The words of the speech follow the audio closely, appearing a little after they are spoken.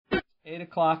8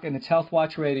 o'clock, and it's Health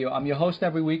Watch Radio. I'm your host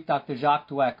every week, Dr. Jacques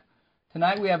Doueck.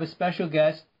 Tonight we have a special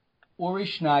guest, Uri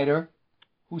Schneider,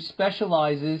 who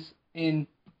specializes in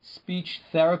speech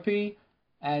therapy,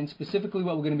 and specifically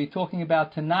what we're going to be talking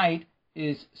about tonight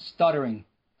is stuttering.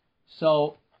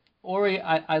 So, Uri,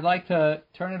 I'd like to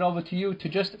turn it over to you to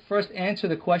just first answer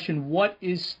the question, what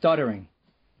is stuttering?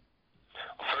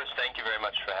 Well, first, thank you very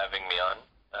much for having me on.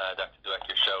 Dr. Doueck,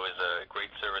 your show is a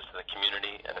great service to the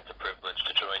community, and it's a privilege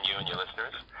to join you and your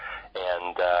listeners.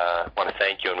 And I want to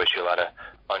thank you and wish you a lot of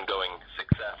ongoing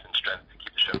success and strength to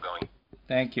keep the show going.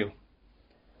 Thank you.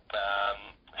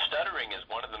 Stuttering is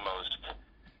one of the most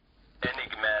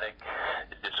enigmatic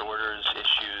disorders,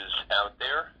 issues out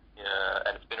there,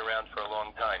 and it's been around for a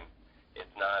long time.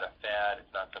 It's not a fad,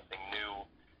 it's not something new.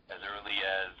 As early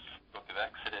as the Book of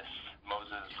Exodus,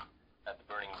 Moses at the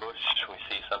burning bush, we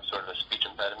see some sort of a speech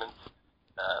impediment.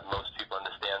 Most people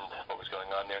understand what was going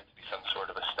on there to be some sort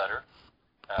of a stutter.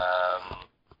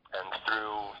 And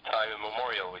through time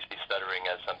immemorial, we see stuttering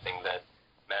as something that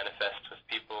manifests with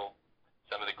people.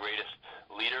 Some of the greatest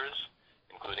leaders,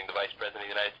 including the Vice President of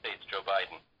the United States, Joe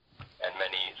Biden, and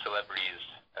many celebrities,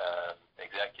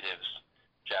 executives,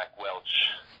 Jack Welch,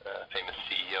 famous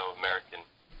CEO of American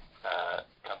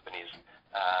companies.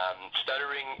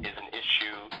 Stuttering is an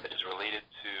issue that is related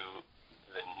to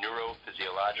the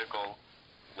neurophysiological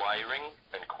wiring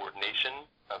and coordination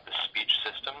of the speech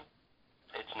system.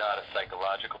 It's not a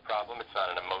psychological problem. It's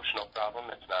not an emotional problem.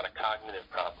 It's not a cognitive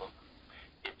problem.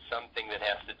 It's something that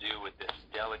has to do with this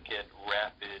delicate,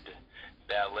 rapid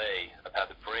ballet of how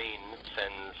the brain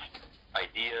sends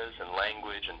ideas and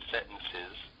language and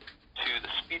sentences to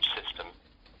the speech system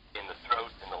in the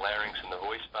throat, in the larynx, in the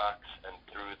voice box, and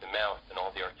through the mouth and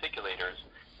all the articulators.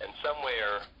 And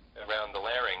somewhere around the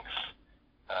larynx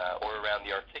or around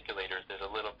the articulators, there's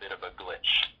a little bit of a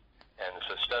glitch. And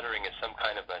so stuttering is some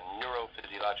kind of a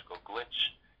neurophysiological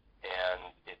glitch,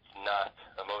 and it's not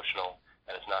emotional,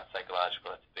 and it's not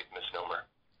psychological. It's a big misnomer.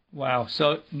 Wow.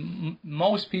 So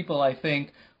most people, I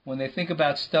think, when they think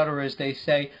about stutterers, they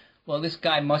say, well, this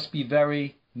guy must be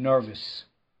very nervous.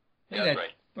 Yeah, that's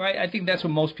right. Right? I think that's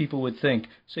what most people would think.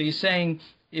 So you're saying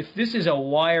if this is a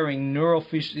wiring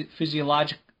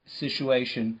neurophysiologic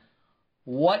situation,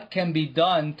 what can be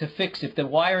done to fix it? If the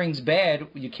wiring's bad,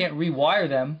 you can't rewire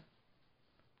them.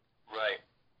 Right.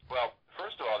 Well,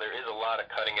 first of all, there is a lot of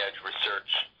cutting-edge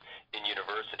research in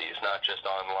universities, not just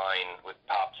online with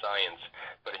top science,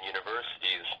 but in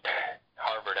universities,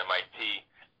 Harvard, MIT,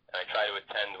 and I try to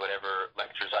attend whatever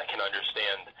lectures I can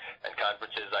understand and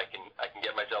conferences I can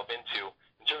get myself into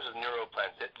in terms of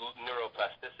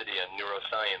neuroplasticity and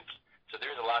neuroscience. So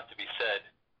there's a lot to be said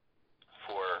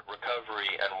for recovery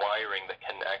and wiring that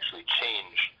can actually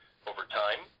change over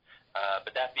time.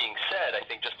 But that being said, I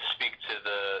think just to speak to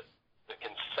the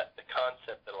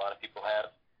concept that a lot of people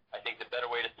have, I think the better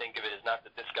way to think of it is not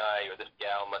that this guy or this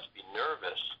gal must be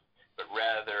nervous, but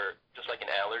rather, just like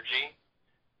an allergy,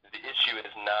 the issue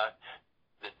is not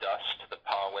the dust, the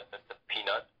pollen, the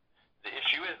peanut. The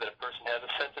issue is that a person has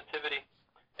a sensitivity.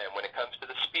 And when it comes to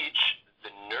the speech, the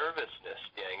nervousness,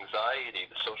 the anxiety,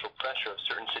 the social pressure of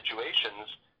certain situations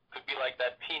could be like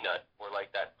that peanut or like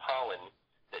that pollen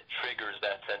that triggers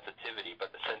that sensitivity.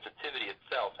 But the sensitivity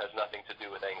itself has nothing to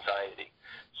do with anxiety.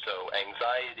 So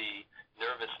anxiety,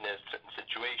 nervousness, certain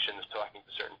situations, talking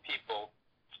to certain people,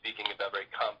 speaking about very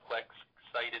complex,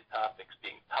 excited topics,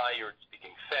 being tired,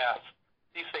 speaking fast,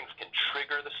 these things can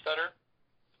trigger the stutter,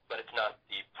 but it's not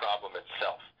the problem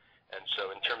itself. And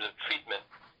so in terms of treatment,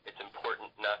 it's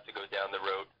important not to go down the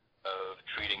road of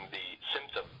treating the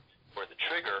symptom or the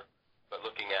trigger, but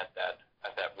looking at that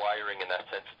wiring and that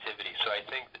sensitivity. So I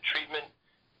think the treatment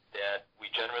that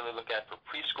we generally look at for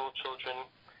preschool children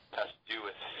has to do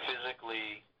with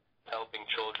physically helping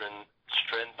children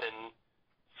strengthen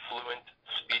fluent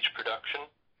speech production.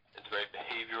 It's a very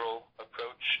behavioral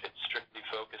approach. It's strictly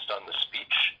focused on the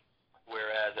speech,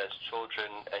 whereas as children,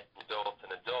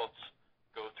 adults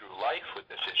go through life with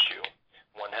this issue,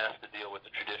 one has to deal with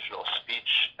the traditional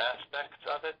speech aspects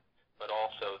of it, but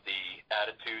also the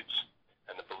attitudes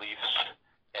and the beliefs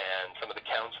and some of the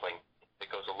counseling that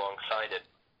goes alongside it.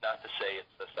 Not to say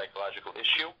it's a psychological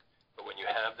issue, but when you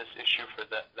have this issue for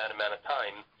that amount of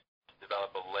time,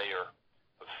 develop a layer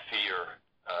of fear,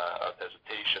 of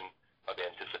hesitation, of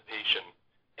anticipation,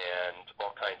 and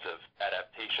all kinds of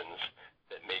adaptations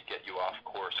that may get you off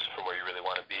course from where you really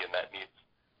want to be, and that needs,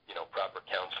 proper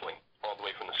counseling all the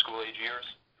way from the school age years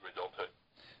through adulthood.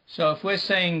 So if we're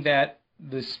saying that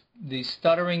the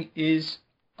stuttering is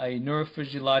a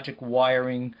neurophysiologic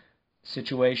wiring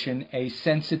situation, a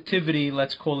sensitivity,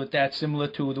 let's call it that, similar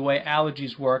to the way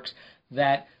allergies works,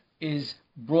 that is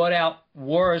brought out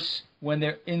worse when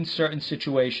they're in certain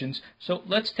situations. So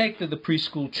let's take the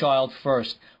preschool child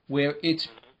first, where it's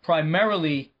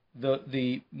primarily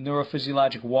the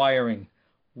neurophysiologic wiring.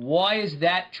 Why is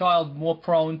that child more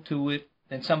prone to it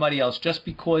than somebody else? Just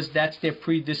because that's their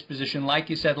predisposition, like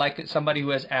you said, like somebody who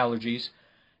has allergies.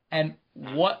 And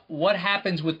what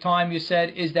happens with time, you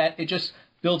said, is that it just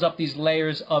builds up these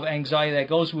layers of anxiety that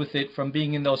goes with it from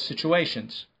being in those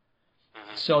situations.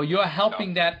 So you're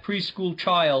helping that preschool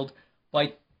child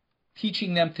by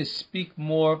teaching them to speak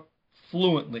more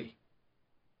fluently.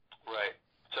 Right.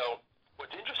 So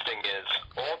what's interesting is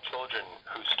all children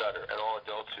who stutter and all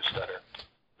adults who stutter,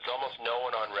 there's almost no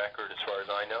one on record, as far as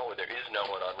I know, or there is no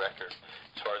one on record,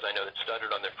 as far as I know, that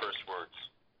stuttered on their first words.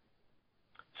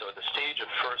 So at the stage of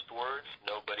first words,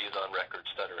 nobody is on record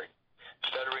stuttering.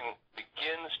 Stuttering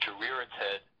begins to rear its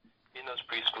head in those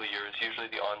preschool years. Usually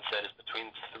the onset is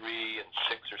between 3 and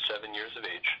 6 or 7 years of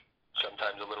age,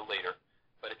 sometimes a little later.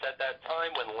 But it's at that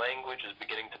time when language is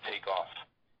beginning to take off.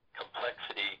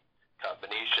 Complexity,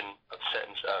 combination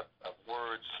of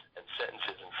words and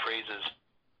sentences and phrases.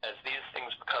 As these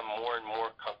things become more and more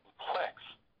complex,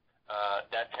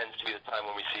 that tends to be the time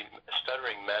when we see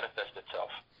stuttering manifest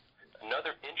itself.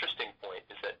 Another interesting point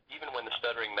is that even when the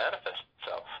stuttering manifests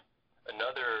itself,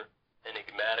 another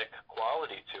enigmatic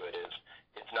quality to it is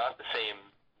it's not the same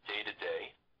day to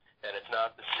day, and it's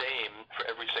not the same for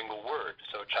every single word.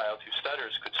 So a child who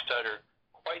stutters could stutter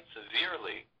quite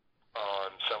severely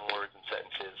on some words and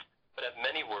sentences, but have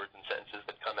many words and sentences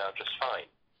that come out just fine.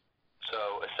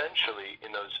 So essentially,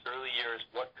 in those early years,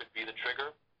 what could be the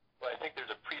trigger? Well, I think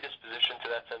there's a predisposition to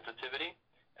that sensitivity,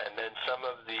 and then some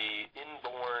of the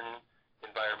inborn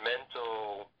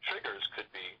environmental triggers could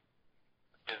be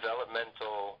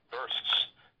developmental bursts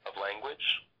of language,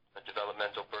 a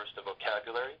developmental burst of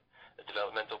vocabulary, a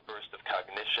developmental burst of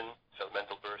cognition,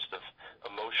 developmental burst of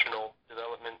emotional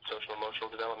development, social emotional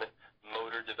development,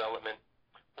 motor development.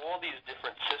 All these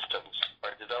different systems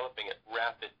are developing at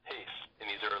rapid pace in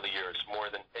these early years,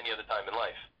 more than any other time in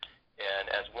life. And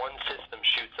as one system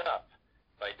shoots up,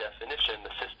 by definition,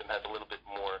 the system has a little bit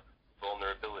more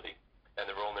vulnerability. And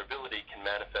the vulnerability can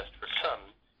manifest for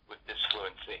some with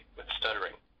disfluency, with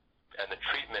stuttering. And the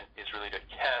treatment is really to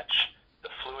catch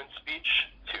the fluent speech,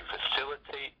 to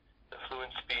facilitate the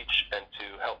fluent speech, and to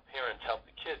help parents, help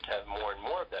the kids have more and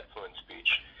more of that fluent speech,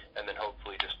 and then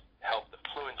hopefully just help the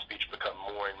fluent speech become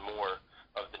more and more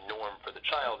of the norm for the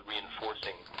child,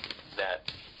 reinforcing that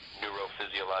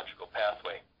neurophysiological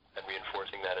pathway and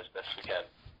reinforcing that as best we can.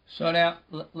 So now,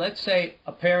 let's say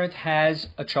a parent has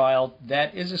a child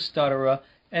that is a stutterer,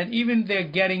 and even they're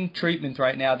getting treatment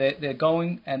right now. They're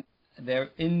going and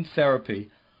they're in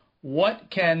therapy. What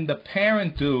can the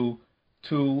parent do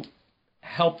to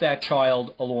help that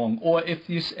child along? Or if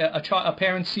a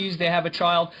parent sees they have a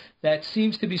child that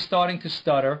seems to be starting to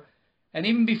stutter, and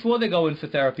even before they go in for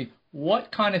therapy, what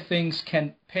kind of things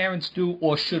can parents do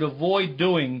or should avoid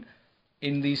doing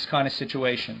in these kind of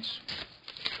situations?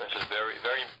 That's a very,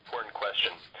 very important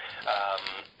question.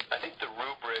 I think the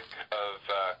rubric of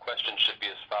questions should be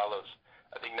as follows.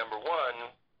 I think number one,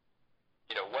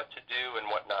 what to do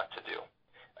and what not to do.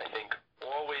 I think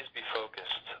always be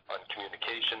focused on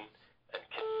communication and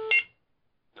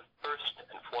the first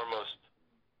and foremost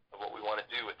of what we want to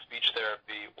do with speech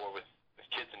therapy or with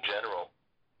kids in general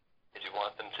is you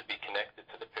want them to be connected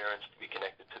to the parents, to be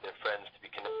connected to their friends, to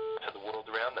be connected to the world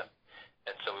around them.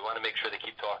 And so we want to make sure they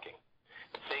keep talking.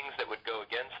 Things that would go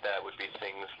against that would be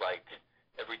things like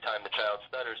every time the child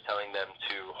stutters, telling them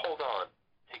to hold on,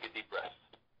 take a deep breath.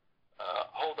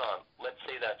 Hold on, let's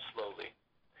say that slowly.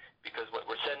 Because what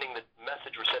we're sending, the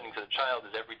message we're sending to the child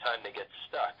is every time they get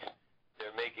stuck,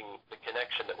 they're making the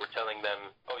connection that we're telling them,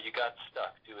 oh, you got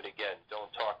stuck, do it again, don't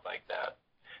talk like that.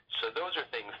 So those are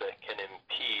things that can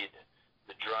impede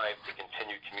the drive to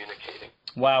continue communicating.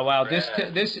 Wow.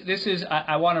 This is,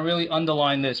 I want to really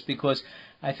underline this, because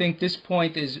I think this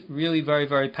point is really very,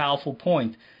 very powerful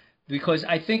point. Because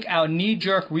I think our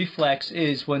knee-jerk reflex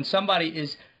is when somebody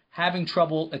is having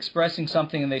trouble expressing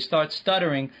something and they start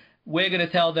stuttering, we're going to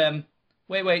tell them,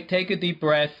 wait, take a deep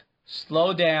breath,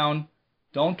 slow down,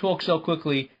 don't talk so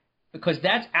quickly, because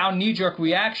that's our knee-jerk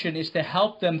reaction, is to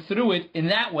help them through it in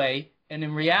that way. And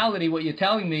in reality, what you're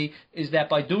telling me is that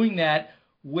by doing that,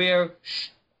 we're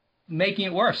making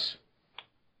it worse.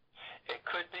 It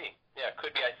could be. Yeah, it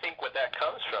could be. I think what that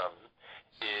comes from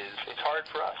is it's hard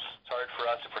for us. It's hard for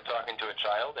us if we're talking to a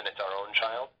child and it's our own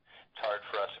child. It's hard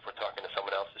for us if we're talking to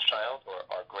someone else's child or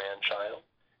our grandchild.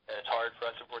 And it's hard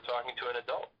for us if we're talking to an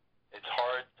adult. It's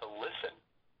hard to listen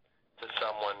to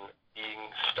someone being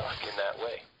stuck in that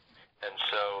way. And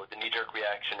so the knee-jerk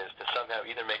reaction is to somehow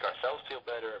either make ourselves feel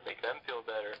make them feel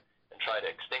better, and try to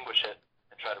extinguish it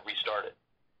and try to restart it.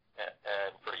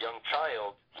 And for a young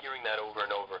child, hearing that over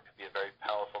and over could be a very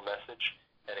powerful message,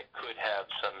 and it could have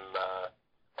some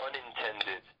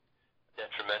unintended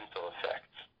detrimental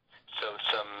effects. So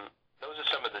those are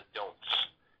some of the don'ts.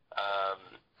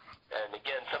 And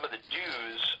again, some of the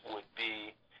do's would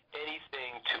be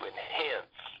anything to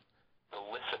enhance the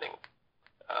listening.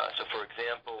 So for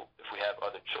example, if we have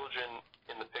other children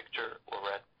in the picture, or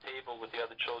we're at the table with the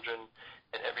other children,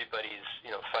 and everybody's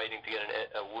fighting to get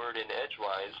a word in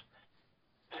edgewise,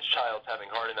 this child's having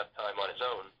hard enough time on his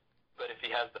own. But if he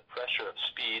has the pressure of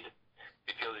speed, if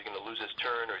he feels he's going to lose his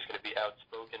turn, or he's going to be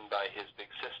outspoken by his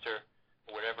big sister,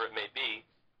 or whatever it may be,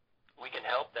 we can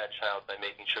help that child by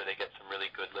making sure they get some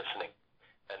really good listening.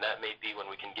 And that may be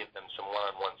when we can give them some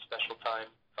one-on-one special time,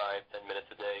 5-10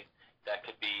 minutes a day. That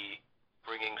could be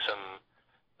bringing some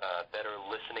better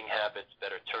listening habits,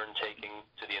 better turn-taking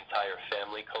to the entire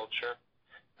family culture.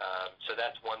 So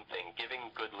that's one thing, giving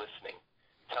good listening.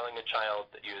 Telling a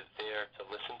child that you're there to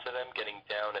listen to them, getting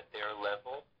down at their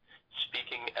level,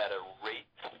 speaking at a rate,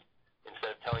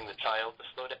 instead of telling the child to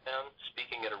slow down,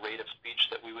 speaking at a rate of speech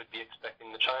that we would be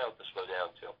expecting the child to slow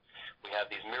down to. We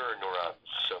have these mirror neurons,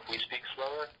 so if we speak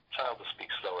slower, the child will speak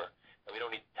slower. And we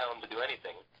don't need to tell them to do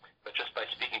anything, but just by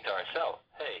speaking to ourselves,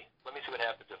 hey, let me see what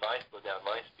happens if I slow down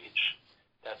my speech.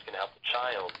 That's going to help the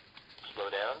child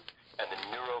slow down, and the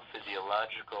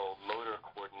neurophysiological motor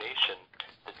coordination,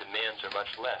 the demands are much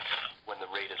less when the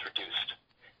rate is reduced.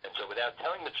 And so without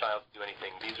telling the child to do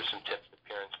anything, these are some tips that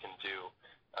parents can do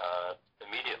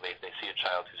immediately if they see a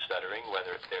child who's stuttering,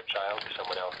 whether it's their child or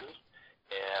someone else's.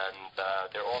 And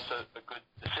they're also a good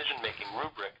decision-making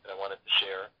rubric that I wanted to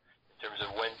share in terms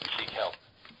of when to seek help.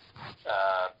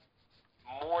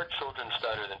 More children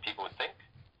stutter than people would think.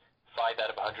 5 out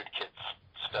of 100 kids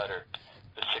stutter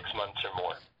for 6 months or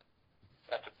more.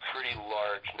 That's a pretty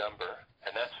large number,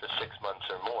 and that's for 6 months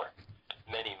or more.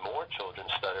 Many more children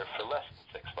stutter for less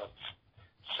than 6 months.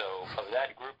 So of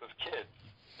that group of kids,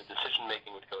 the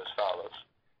decision-making would go as follows.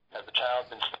 Has the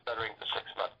child been stuttering for 6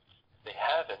 months? If they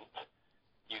haven't,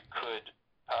 you could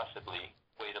possibly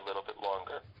wait a little bit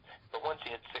longer. But once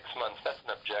you hit 6 months, that's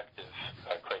an objective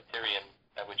criterion,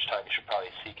 at which time you should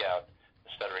probably seek out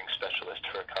a stuttering specialist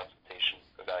for a consultation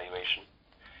evaluation.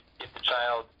 If the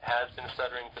child has been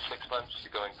stuttering for 6 months,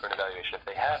 you're going for an evaluation. If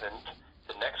they haven't,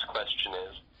 the next question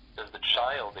is, does the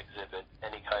child exhibit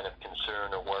any kind of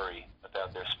concern or worry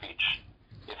about their speech?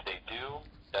 If they do,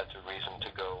 that's a reason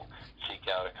to go seek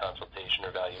out a consultation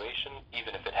or evaluation,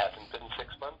 even if it hasn't been 6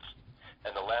 months.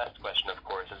 And the last question, of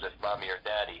course, is if mommy or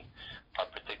daddy are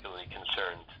particularly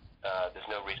concerned. There's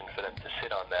no reason for them to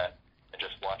sit on that and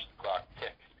just watch the clock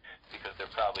tick, because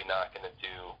they're probably not going to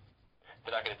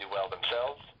do well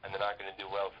themselves, and they're not going to do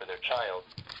well for their child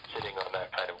sitting on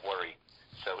that kind of worry.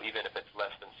 So even if it's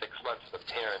less than 6 months, if a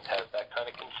parent has that kind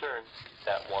of concern,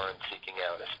 that warrants seeking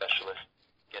out a specialist,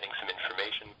 getting some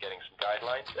information, getting some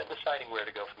guidelines, and deciding where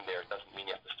to go from there. It doesn't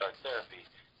mean you have to start therapy.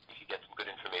 You can get some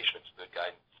good information and some good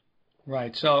guidance.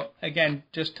 Right. So, again,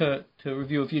 just to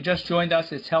review, if you just joined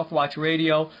us, it's Health Watch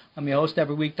Radio. I'm your host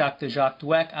every week, Dr. Jacques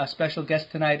Doueck. Our special guest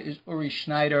tonight is Uri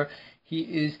Schneider. He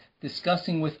is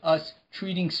discussing with us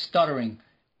treating stuttering,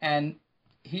 and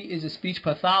he is a speech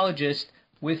pathologist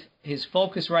with his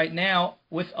focus right now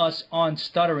with us on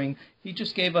stuttering. He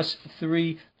just gave us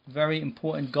 3 very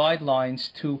important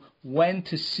guidelines to when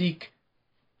to seek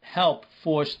help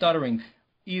for stuttering,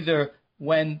 either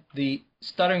when the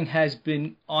stuttering has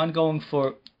been ongoing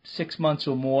for 6 months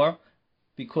or more,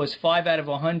 because 5 out of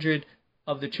 100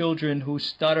 of the children who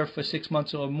stutter for 6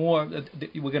 months or more,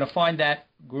 we're going to find that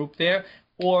group there,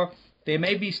 or they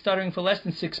may be stuttering for less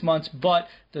than 6 months, but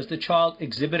does the child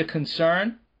exhibit a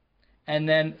concern? And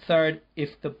then third,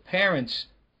 if the parents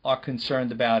are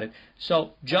concerned about it.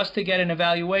 So just to get an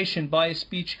evaluation by a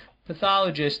speech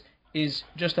pathologist is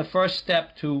just a first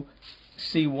step to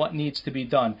see what needs to be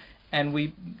done. And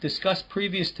we discussed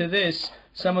previous to this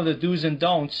some of the do's and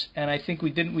don'ts, and I think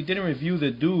we didn't review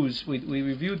the do's. We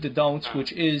reviewed the don'ts,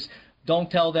 which is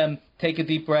don't tell them take a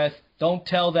deep breath, don't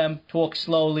tell them talk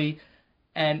slowly,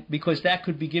 and because that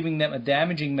could be giving them a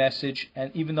damaging message,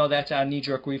 and even though that's our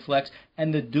knee-jerk reflex.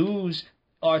 And the do's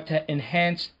are to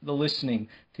enhance the listening,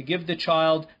 to give the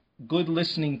child good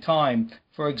listening time.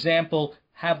 For example,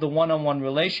 have the one-on-one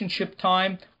relationship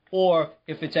time, or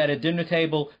if it's at a dinner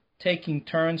table, taking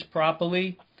turns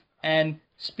properly and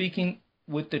speaking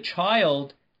with the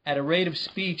child at a rate of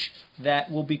speech that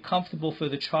will be comfortable for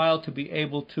the child to be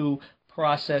able to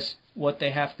process what they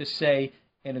have to say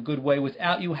in a good way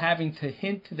without you having to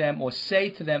hint to them or say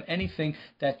to them anything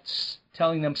that's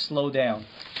telling them slow down.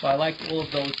 So I like all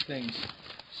of those things.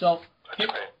 So, That's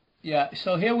great. yeah,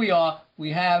 so here we are.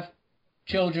 We have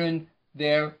children.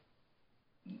 They're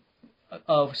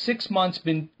of 6 months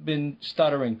been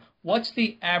stuttering. What's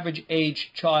the average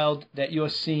age child that you're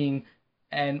seeing,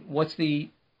 and what's the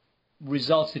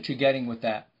results that you're getting with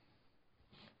that?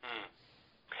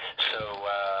 So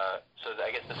I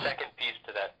guess the second piece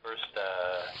to that first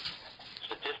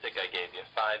statistic I gave you,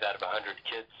 5 out of 100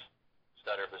 kids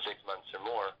stutter for 6 months or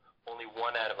more. Only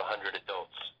 1 out of 100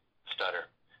 adults stutter.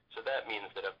 So that means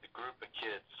that of the group of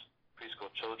kids, preschool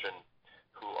children,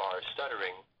 who are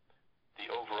stuttering,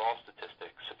 the overall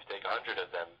statistics, if you take 100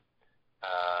 of them,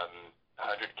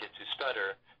 100 kids who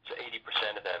stutter, so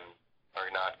 80% of them are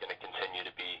not going to continue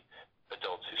to be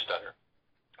adults who stutter.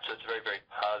 So it's a very, very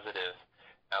positive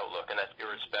outlook, and that's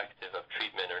irrespective of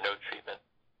treatment or no treatment.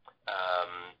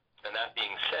 And that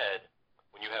being said,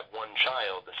 when you have one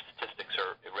child, the statistics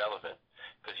are irrelevant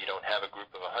because you don't have a group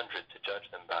of 100 to judge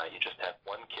them by. You just have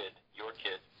one kid, your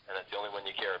kid, and that's the only one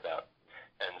you care about.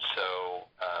 And so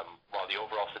while the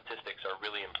overall statistics are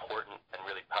really important and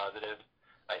really positive,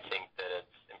 I think that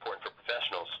it's important for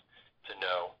professionals to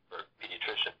know, for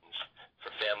pediatricians,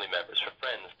 for family members, for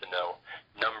friends to know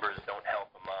numbers don't help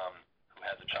a mom who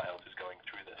has a child who's going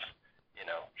through this. You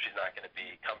know, she's not going to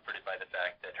be comforted by the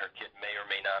fact that her kid may or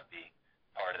may not be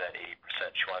part of that 80%.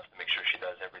 She wants to make sure she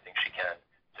does everything she can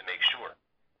to make sure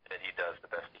that he does the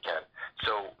best he can.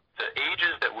 So the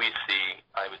ages that we see,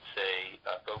 I would say,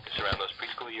 focus around those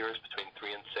preschool years between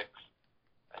 3 and 6.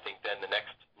 I think then the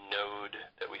next node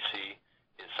that we see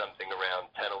is something around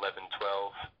 10, 11,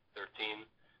 12, 13,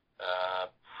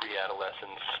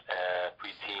 pre-adolescence,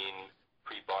 preteen,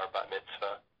 pre-bar bat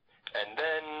mitzvah. And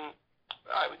then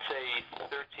I would say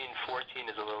 13, 14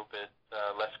 is a little bit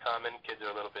less common. Kids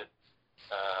are a little bit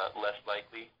less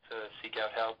likely to seek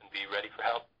out help and be ready for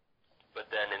help. But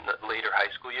then in the later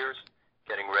high school years,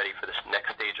 getting ready for this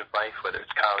next stage of life, whether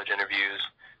it's college interviews,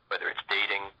 whether it's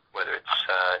dating, whether it's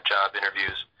job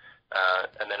interviews,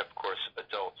 and then, of course,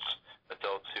 adults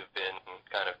who've been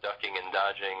kind of ducking and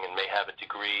dodging and may have a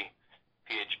degree,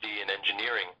 PhD in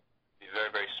engineering, be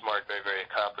very, very smart, very, very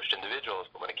accomplished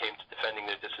individuals, but when it came to defending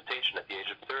their dissertation at the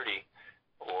age of 30,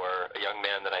 or a young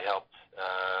man that I helped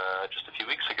just a few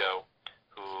weeks ago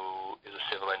who is a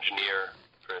civil engineer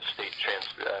for a state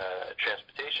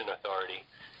transportation authority,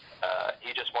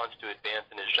 he just wants to advance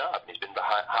in his job, and he's been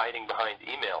hiding behind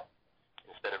email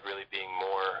instead of really being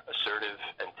more assertive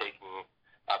and taking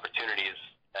opportunities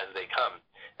as they come.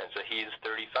 And so he's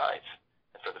 35,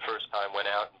 and for the first time went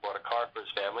out and bought a car for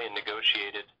his family and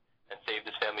negotiated and saved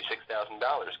his family $6,000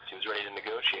 because he was ready to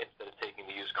negotiate instead of taking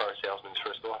the used car salesman's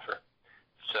first offer.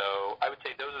 So I would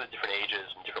say those are the different ages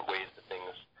and different ways that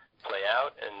things play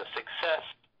out, and the success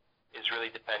is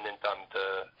really dependent on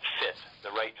the fit,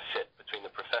 the right fit between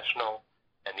the professional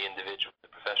and the individual,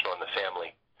 the professional and the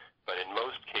family. But in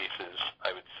most cases,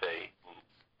 I would say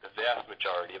the vast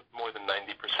majority, of more than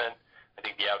 90%, I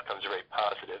think the outcomes are very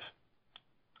positive,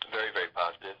 very, very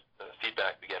positive. The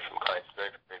feedback we get from clients is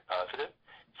very, very positive.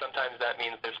 Sometimes that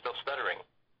means they're still stuttering,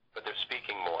 but they're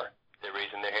speaking more. They're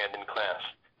raising their hand in class.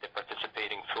 They're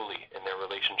participating fully in their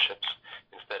relationships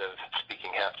instead of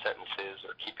speaking half sentences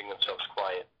or keeping themselves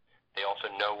quiet. They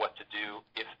also know what to do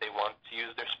if they want to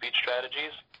use their speech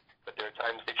strategies, but there are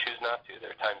times they choose not to.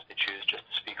 There are times they choose just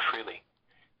to speak freely.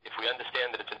 If we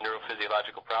understand that it's a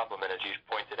neurophysiological problem, and as you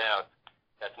pointed out,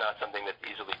 that's not something that's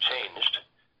easily changed,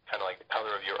 kind of like the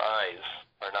color of your eyes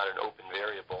are not an open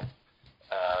variable.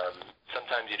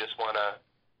 Sometimes you just want to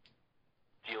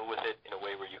deal with it in a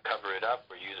way where you cover it up,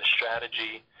 where you use a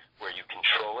strategy, where you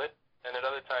control it, and at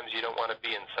other times you don't want to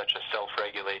be in such a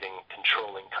self-regulating,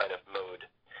 controlling kind of mode.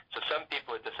 So some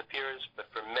people it disappears,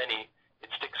 but for many it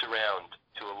sticks around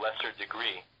to a lesser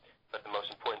degree. But the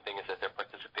most important thing is that they're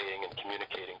participating and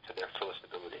communicating to their fullest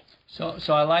ability. So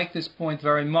I like this point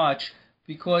very much,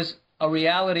 because a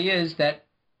reality is that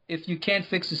if you can't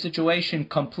fix the situation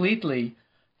completely,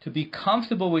 to be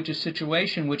comfortable with your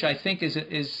situation, which I think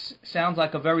sounds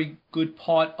like a very good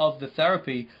part of the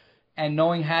therapy, and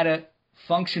knowing how to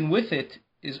function with it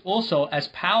is also as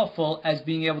powerful as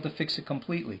being able to fix it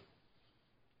completely.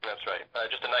 That's right.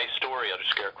 Just a nice story. I'll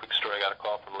just share a quick story. I got a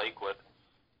call from Lakewood.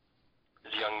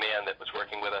 There's a young man that was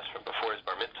working with us from before his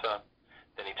bar mitzvah.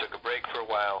 Then he took a break for a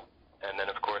while. And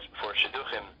then, of course, before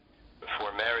shidduchim,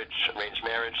 before marriage, arranged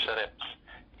marriage setups,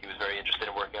 he was very interested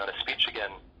in working on his speech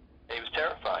again. And he was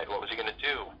terrified. What was he going to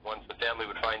do? Once the family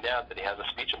would find out that he has a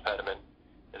speech impediment,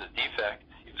 as a defect,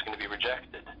 he was going to be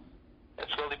rejected. And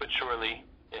slowly but surely,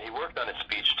 he worked on his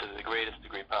speech to the greatest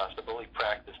degree possible. He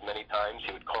practiced many times.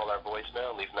 He would call our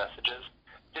voicemail, leave messages.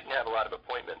 Didn't have a lot of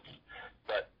appointments.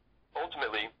 But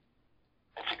ultimately,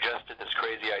 I suggested this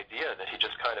crazy idea that he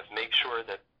just kind of makes sure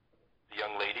that the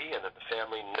young lady and that the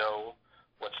family know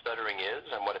what stuttering is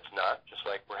and what it's not, just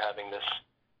like we're having this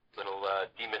little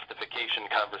demystification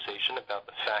conversation about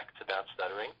the facts about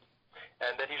stuttering,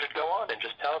 and that he should go on and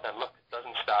just tell them, look, it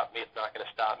doesn't stop me. It's not going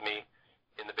to stop me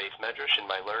in the base medrash, in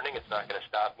my learning. It's not going to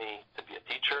stop me to be a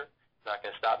teacher. It's not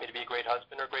going to stop me to be a great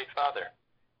husband or a great father.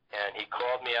 And he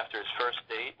called me after his first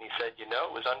date, and he said, you know,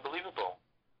 it was unbelievable.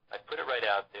 I put it right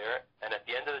out there, and at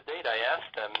the end of the date, I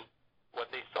asked them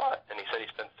what they thought. And he said he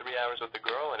spent 3 hours with the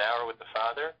girl, an hour with the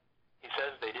father. He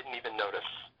says they didn't even notice.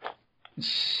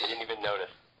 They didn't even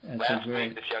notice. Last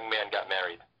week, this young man got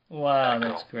married. Wow,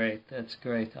 that's great. That's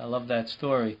great. I love that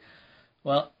story.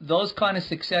 Well, those kind of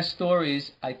success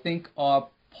stories, I think, are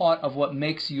part of what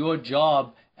makes your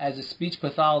job as a speech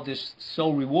pathologist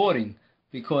so rewarding,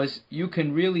 because you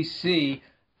can really see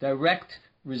direct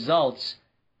results.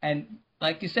 And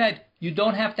like you said, you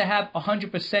don't have to have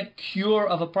 100% cure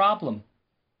of a problem,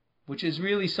 which is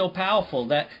really so powerful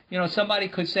that, you know, somebody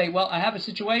could say, well, I have a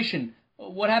situation.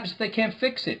 What happens if they can't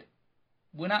fix it?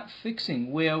 We're not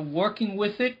fixing. We're working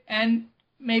with it, and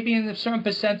maybe in a certain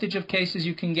percentage of cases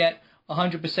you can get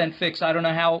 100% fix. I don't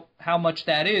know how much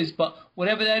that is, but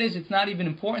whatever that is, it's not even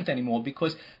important anymore,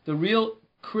 because the real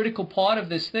critical part of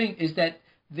this thing is that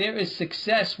there is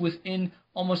success within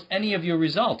almost any of your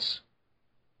results.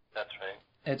 That's right.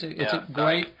 It's a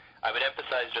great... I would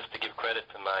emphasize, just to give credit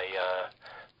to my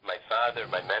my father,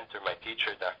 my mentor, my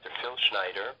teacher, Dr.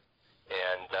 Schneider,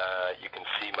 and you can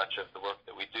see much of the work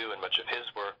that we do and much of his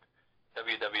work,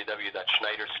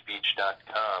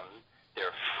 www.schneiderspeech.com. There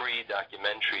are free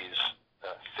documentaries,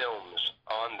 films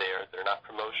on there. They're not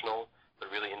promotional. They're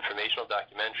really informational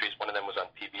documentaries. One of them was on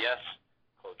PBS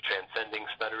called Transcending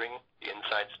Stuttering, the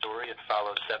inside story. It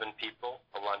follows 7 people,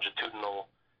 a longitudinal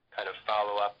kind of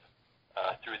follow-up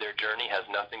through their journey. Has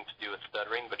nothing to do with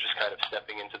stuttering, but just kind of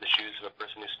stepping into the shoes of a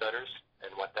person who stutters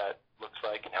and what that looks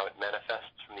like and how it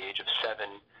manifests from the age of 7,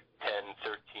 10,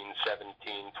 13,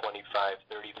 17, 25,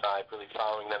 35, really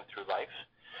following them through life.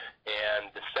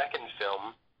 And the second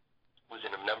film was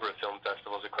in a number of film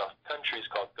festivals across the country. It's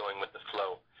called Going with the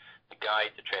Flow, the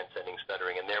guide to transcending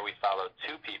stuttering. And there we followed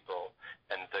 2 people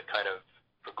and the kind of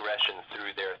progression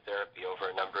through their therapy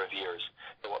over a number of years.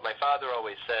 But what my father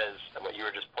always says, and what you were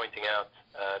just pointing out,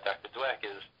 Dr. Doueck,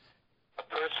 is a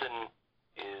person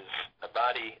is a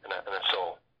body and a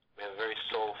soul. We have a very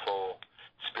soulful,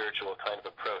 spiritual kind of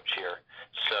approach here.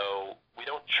 So we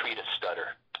don't treat a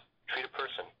stutter, treat a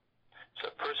person. So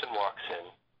a person walks in,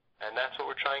 and that's what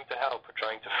we're trying to help. We're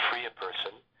trying to free a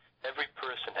person. Every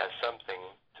person has something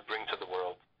to bring to the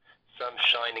world, some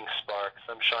shining spark,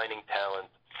 some shining talent,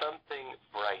 something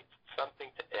bright, something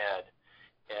to add.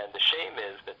 And the shame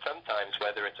is that sometimes,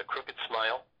 whether it's a crooked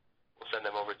smile, we'll send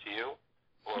them over to you,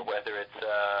 or whether it's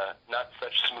not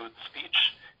such smooth speech,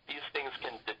 these things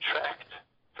can detract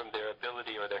from their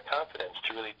ability or their confidence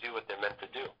to really do what they're meant to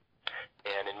do.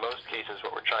 And in most cases,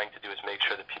 what we're trying to do is make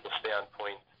sure that people stay on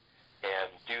point and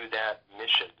do that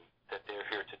mission that they're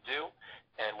here to do.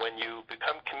 And when you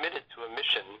become committed to a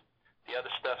mission, the other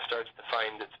stuff starts to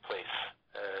find its place.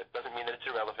 It doesn't mean that it's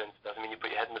irrelevant. It doesn't mean you put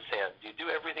your head in the sand. You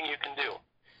do everything you can do.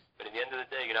 But at the end of the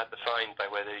day, you're not defined by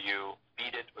whether you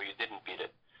beat it or you didn't beat it.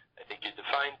 I think you're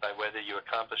defined by whether you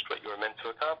accomplished what you were meant to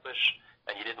accomplish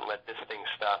and you didn't let this thing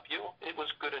stop you. It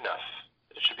was good enough.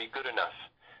 It should be good enough.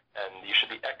 And you should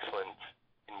be excellent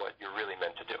in what you're really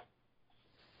meant to do.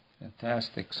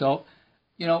 Fantastic. So,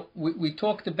 you know, we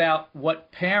talked about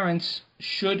what parents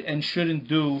should and shouldn't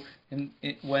do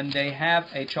when they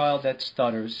have a child that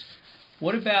stutters.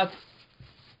 What about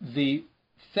the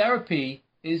therapy?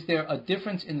 Is there a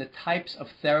difference in the types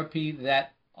of therapy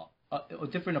that,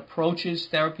 different approaches,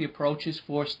 therapy approaches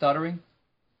for stuttering?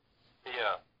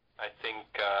 Yeah, I think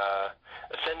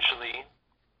essentially,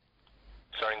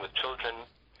 starting with children,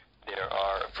 there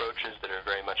are approaches that are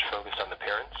very much focused on the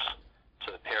parents.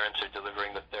 So the parents are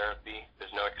delivering the therapy.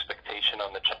 There's no expectation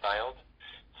on the child.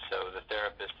 So the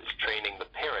therapist is training the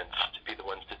parents to be the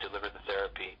ones to deliver the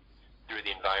therapy through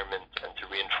the environment and to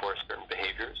reinforce certain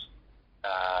behaviors.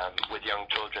 With young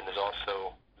children, there's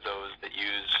also those that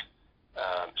use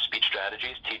speech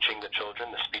strategies, teaching the children.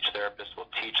 The speech therapist will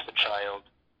teach the child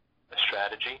a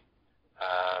strategy,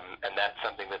 and that's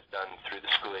something that's done through the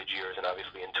school-age years and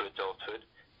obviously into adulthood,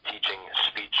 teaching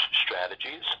speech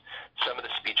strategies. Some of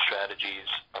the speech strategies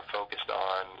are focused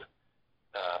on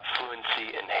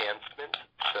fluency enhancement,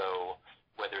 so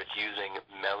whether it's using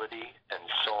melody and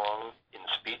song in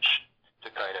speech to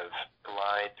kind of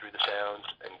glide through the sounds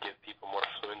and give people more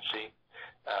fluency,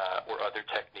 or other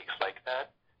techniques like that.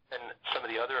 And some of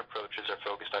the other approaches are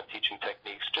focused on teaching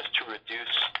techniques just to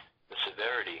reduce the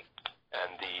severity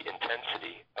and the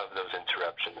intensity of those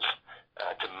interruptions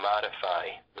to modify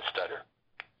the stutter.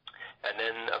 And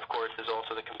then, of course, there's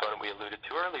also the component we alluded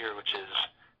to earlier, which is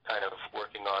kind of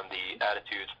working on the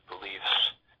attitudes, beliefs,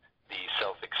 the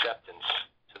self-acceptance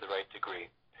to the right degree.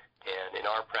 And in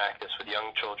our practice with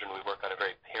young children, we work on a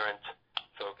very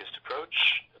parent-focused approach.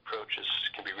 Approaches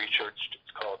can be researched.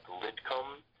 It's called the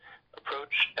Lidcombe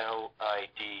approach, Lidcombe.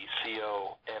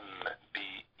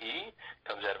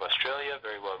 Comes out of Australia,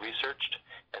 very well researched.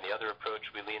 And the other approach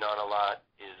we lean on a lot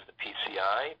is the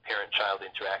PCI, Parent-Child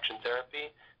Interaction Therapy,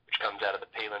 which comes out of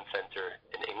the Palin Center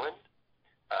in England.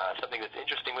 Something that's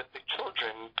interesting with the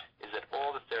children is that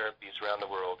all the therapies around the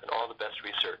world and all the best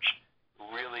research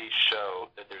really show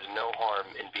that there's no harm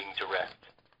in being direct,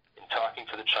 in talking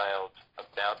to the child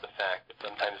about the fact that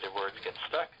sometimes their words get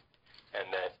stuck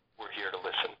and that we're here to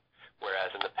listen.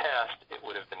 Whereas in the past, it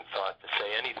would have been thought to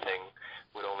say anything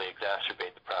would only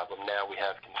exacerbate the problem. Now we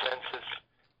have consensus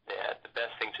that the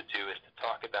best thing to do is to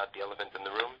talk about the elephant in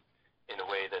the room in a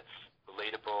way that's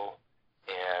relatable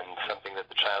and something that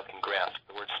the child can grasp.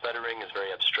 The word stuttering is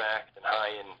very abstract and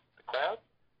high in the cloud,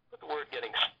 but the word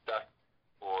getting stuck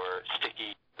or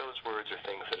sticky, those words are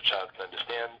things that a child can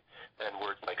understand, and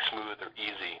words like smooth or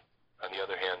easy, on the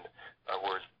other hand, are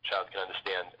words the child can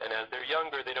understand. And as they're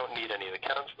younger, they don't need any of the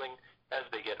counseling. As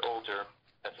they get older,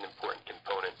 that's an important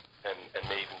component and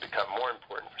may even become more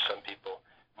important for some people,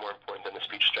 more important than the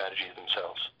speech strategies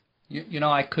themselves. You know,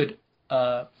 I could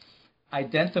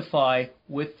identify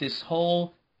with this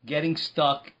whole getting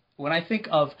stuck when I think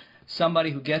of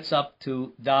somebody who gets up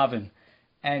to daven.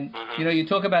 And, you know, you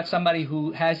talk about somebody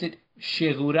who has it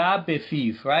shegura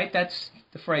befiv, right? That's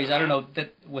the phrase. I don't know,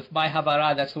 that with my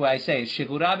havara, that's the way I say it.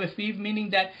 Shegura befiv,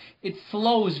 meaning that it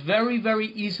flows very, very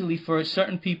easily for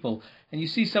certain people. And you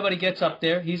see somebody gets up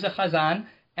there, he's a chazan,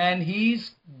 and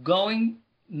he's going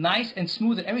nice and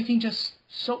smooth, and everything just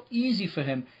so easy for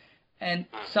him. And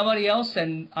somebody else,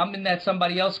 and I'm in that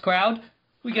somebody else crowd,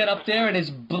 we get up there and it's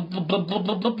blub, blub, blub, blub,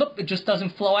 blub, blub, blub. It just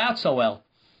doesn't flow out so well.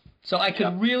 So I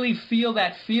could really feel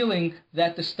that feeling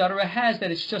that the stutterer has,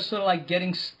 that it's just sort of like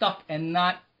getting stuck and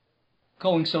not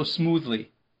going so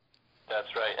smoothly. That's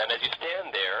right. And as you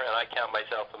stand there, and I count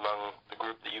myself among the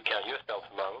group that you count yourself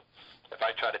among, if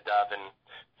I try to daven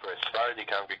for a Sephardi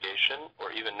congregation or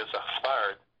even Nusach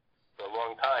Sfard for a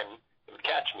long time, it would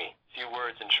catch me. A few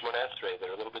words in Shemona Esrei that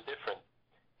are a little bit different.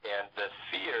 And the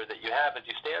fear that you have as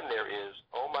you stand there is,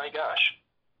 oh my gosh,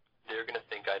 they're going to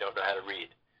think I don't know how to read.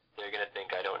 They're going to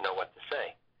think I don't know what to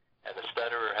say. And the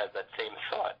stutterer has that same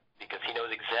thought because he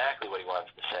knows exactly what he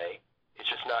wants to say. It's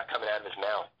just not coming out of his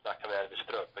mouth. It's not coming out of his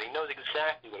throat. But he knows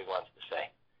exactly what he wants to say.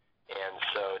 And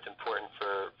so it's important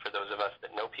for those of us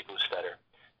that know people who stutter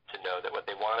to know that what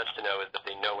they want us to know is that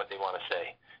they know what they want to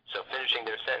say. So finishing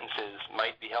their sentences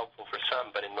might be helpful for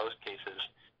some, but in most cases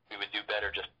we would do better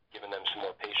just giving them some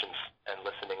more patience and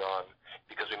listening on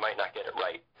because we might not get it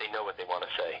right. They know what they want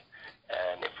to say.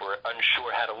 And if we're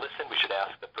unsure how to listen, we should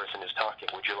ask the person who's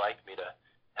talking, would you like me to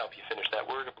help you finish that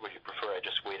word, or would you prefer I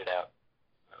just wait it out?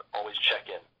 Always check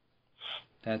in.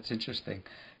 That's interesting.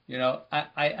 You know,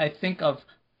 I think of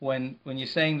when you're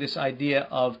saying this idea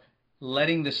of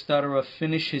letting the stutterer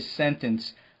finish his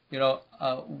sentence, you know,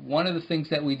 one of the things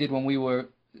that we did when we were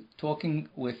talking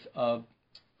with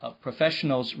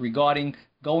professionals regarding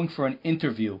going for an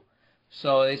interview.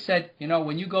 So they said, you know,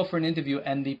 when you go for an interview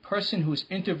and the person who's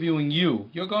interviewing you,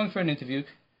 you're going for an interview,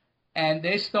 and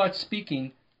they start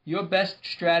speaking, your best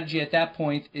strategy at that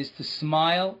point is to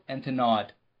smile and to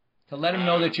nod, to let them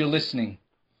know that you're listening.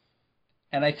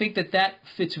 And I think that that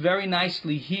fits very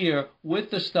nicely here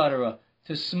with the stutterer,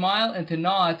 to smile and to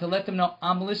nod, to let them know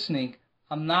I'm listening.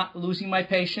 I'm not losing my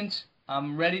patience.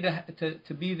 I'm ready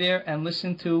to be there and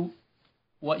listen to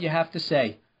what you have to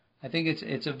say. I think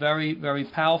it's a very, very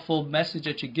powerful message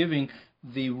that you're giving,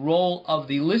 the role of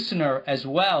the listener as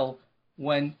well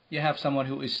when you have someone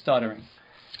who is stuttering.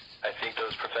 I think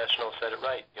those professionals said it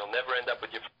right. You'll never end up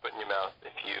with your foot in your mouth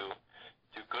if you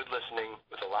do good listening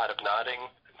with a lot of nodding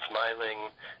and smiling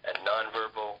and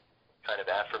nonverbal kind of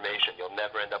affirmation. You'll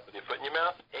never end up with your foot in your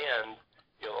mouth, and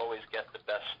you'll always get the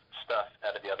best stuff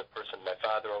out of the other person. My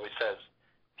father always says,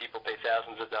 people pay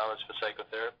thousands of dollars for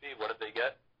psychotherapy. What did they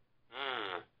get?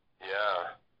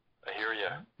 Yeah, I hear you.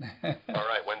 All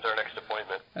right, when's our next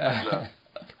appointment?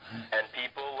 And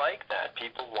people like that.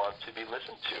 People want to be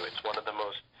listened to. It's one of the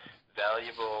most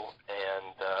valuable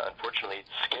and, unfortunately,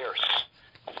 scarce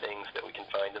things that we can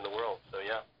find in the world. So,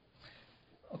 yeah.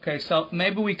 Okay, so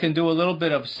maybe we can do a little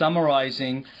bit of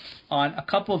summarizing on a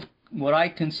couple of what I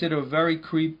consider very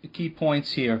key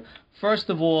points here.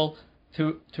 First of all,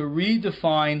 to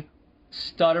redefine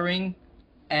stuttering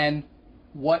and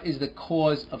what is the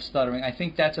cause of stuttering. I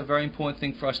think that's a very important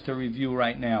thing for us to review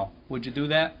right now. Would you do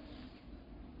that?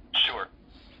 Sure.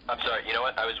 I'm sorry. You know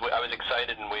what? I was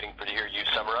excited and waiting to hear you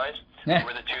summarize. What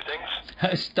were the two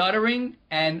things? Stuttering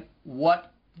and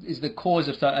what is the cause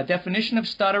of stuttering. A definition of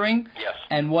stuttering. Yes.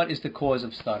 And what is the cause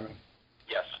of stuttering.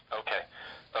 Yes. Okay.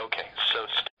 Okay. So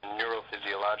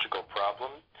neurophysiological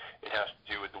problem. It has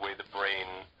to do with the way the brain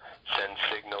sends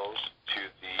signals to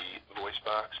the voice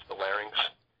box, the larynx,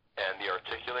 and the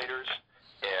articulators,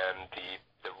 and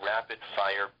the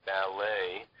rapid-fire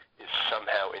ballet is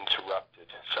somehow interrupted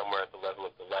somewhere at the level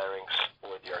of the larynx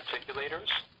or the articulators.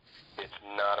 It's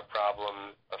not a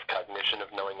problem of cognition, of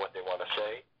knowing what they want to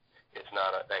say. It's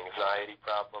not an anxiety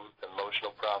problem,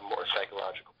 emotional problem, or a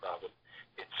psychological problem.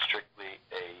 It's strictly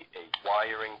a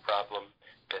wiring problem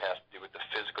that has to do with the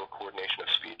physical coordination of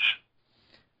speech.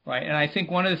 Right, and I think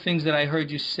one of the things that I heard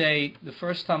you say the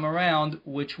first time around,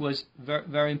 which was very,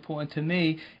 very important to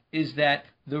me, is that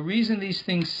the reason these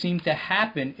things seem to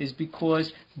happen is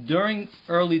because during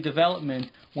early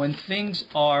development, when things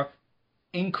are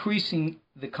increasing,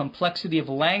 the complexity of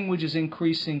language is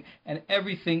increasing, and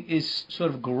everything is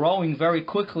sort of growing very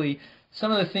quickly, some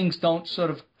of the things don't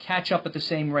sort of catch up at the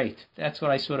same rate. That's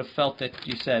what I sort of felt that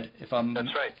you said. If I'm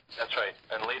That's right. That's right.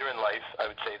 And later in life,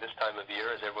 I would say this time of year,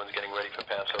 as everyone's getting ready for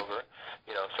Passover,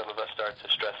 some of us start to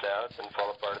stress out and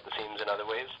fall apart at the seams in other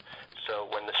ways. So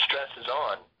when the stress is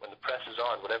on, when the press is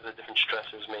on, whatever the different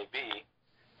stressors may be,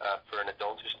 for an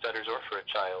adult who stutters or for a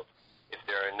child, if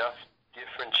there are enough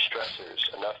different stressors,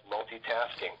 enough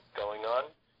multitasking going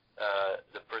on,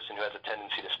 the person who has a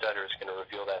tendency to stutter is going to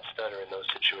reveal that stutter in those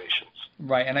situations.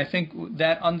 Right, and I think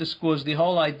that underscores the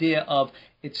whole idea of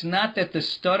it's not that the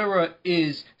stutterer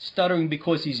is stuttering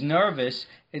because he's nervous,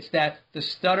 it's that the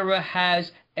stutterer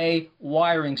has a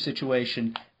wiring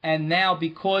situation. And now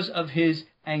because of his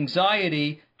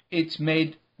anxiety, it's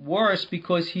made worse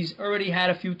because he's already had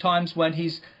a few times when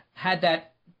he's had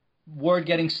that word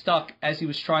getting stuck as he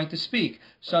was trying to speak.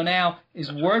 So now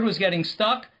his word was getting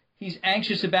stuck, he's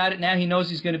anxious about it, now he knows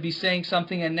he's going to be saying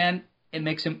something, and then it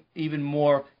makes him even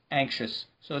more anxious.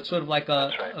 So it's sort of like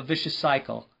a vicious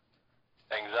cycle.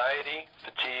 Anxiety,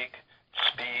 fatigue,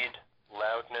 speed,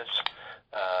 loudness,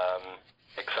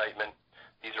 excitement,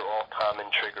 these are all common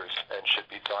triggers and should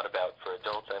be thought about for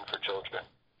adults and for children.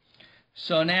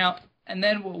 So now, and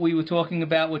then what we were talking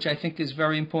about, which I think is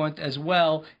very important as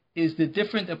well, is the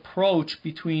different approach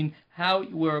between how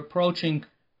we're approaching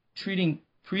treating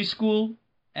preschool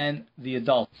and the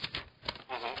adult.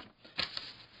 Mm-hmm.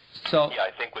 So yeah,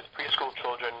 I think with preschool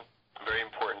children, very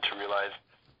important to realize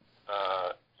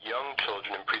young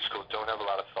children in preschool don't have a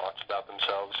lot of thoughts about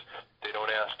themselves. They don't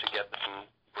ask to get the same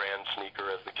brand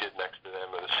sneaker as the kid next to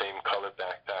them or the same colored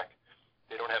backpack.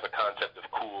 They don't have a concept of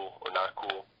cool or not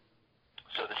cool.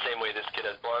 So the same way this kid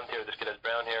has blonde hair, this kid has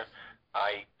brown hair,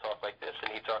 I talk like this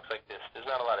and he talks like this. There's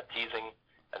not a lot of teasing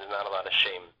and there's not a lot of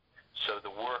shame. So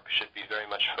the work should be very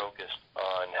much focused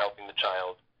on helping the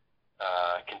child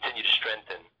continue to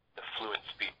strengthen the fluent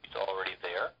speech that's already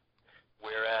there.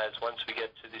 Whereas once we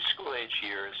get to the school age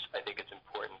years, I think it's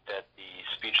important that the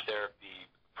speech therapy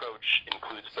approach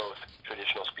includes both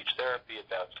traditional speech therapy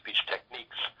about speech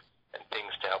techniques and things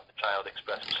to help the child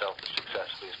express himself as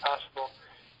successfully as possible,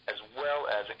 as well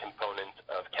as a component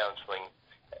of counseling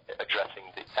addressing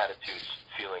the attitudes,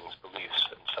 feelings, beliefs,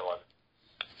 and so on.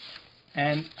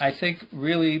 And I think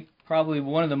really probably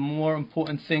one of the more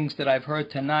important things that I've heard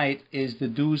tonight is the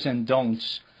do's and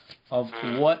don'ts of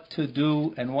what to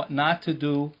do and what not to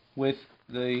do with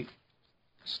the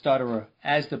stutterer.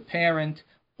 As the parent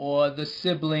or the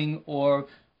sibling or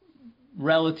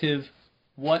relative,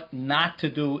 what not to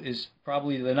do is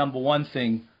probably the number one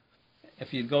thing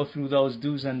if you go through those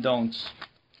do's and don'ts.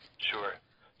 Sure.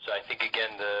 So I think,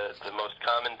 again, the most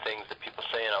common things that people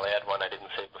say, and I'll add one I didn't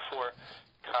say before,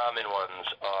 common ones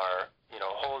are,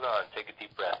 hold on, take a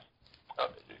deep breath.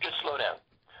 Just slow down.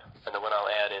 And the one I'll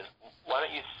add is, why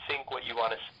don't you think what you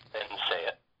want to and say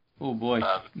it? Oh, boy.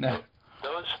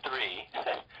 Those three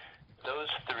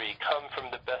come from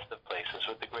the best of places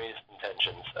with the greatest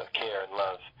intentions of care and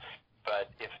love.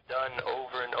 But if done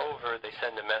over and over, they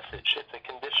send a message. It's a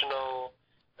conditional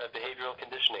behavioral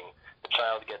conditioning. The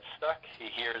child gets stuck.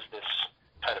 He hears this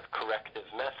kind of corrective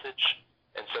message.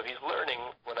 And so he's learning,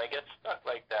 when I get stuck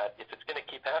like that, if it's going to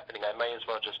keep happening, I might as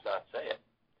well just not say it.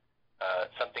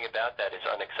 Something about that is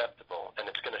unacceptable, and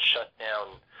it's going to shut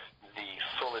down the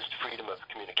fullest freedom of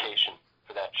communication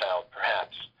for that child,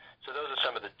 perhaps. So those are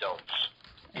some of the don'ts.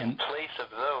 In place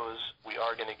of those, we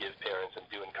are going to give parents and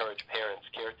do encourage parents,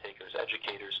 caretakers,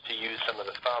 educators to use some of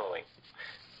the following.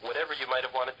 Whatever you might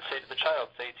have wanted to say to the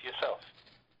child, say it to yourself.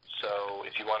 So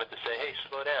if you wanted to say, hey,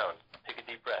 slow down, take a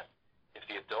deep breath, if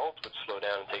the adult would slow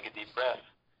down and take a deep breath,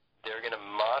 they're going to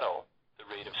model the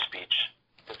rate of speech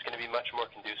that's going to be much more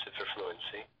conducive for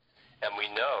fluency. And we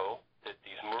know that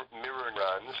these mirror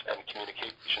neurons and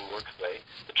communication works the way,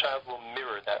 the child will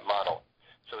mirror that model.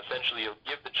 So essentially, you'll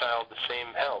give the child the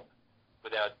same help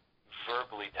without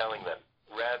verbally telling them.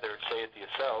 Rather, say it to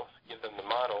yourself, give them the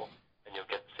model, and you'll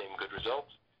get the same good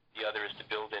results. The other is to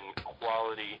build in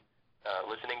quality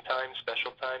listening time,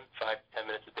 special time, 5 to 10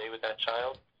 minutes a day with that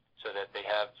child, so that they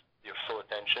have your full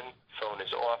attention. Phone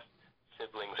is off.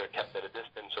 Siblings are kept at a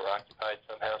distance or occupied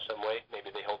somehow, some way.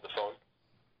 Maybe they hold the phone.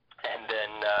 And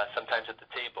then sometimes at the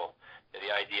table,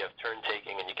 the idea of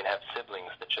turn-taking, and you can have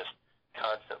siblings that just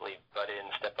constantly butt in,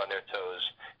 step on their toes,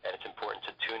 and it's important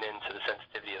to tune in to the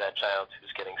sensitivity of that child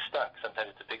who's getting stuck.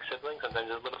 Sometimes it's a big sibling,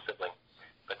 sometimes it's a little sibling,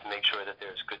 but to make sure that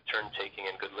there's good turn-taking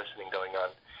and good listening going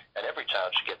on. And every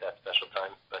child should get that special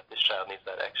time, but this child needs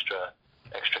that extra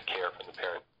care from the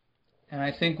parent. And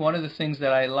I think one of the things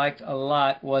that I liked a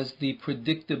lot was the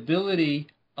predictability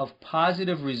of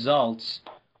positive results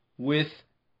with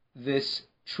this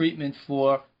treatment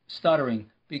for stuttering,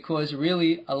 because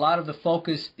really a lot of the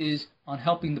focus is on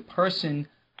helping the person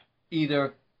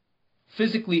either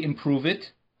physically improve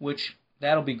it, which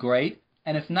that'll be great,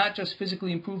 and if not just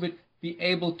physically improve it, be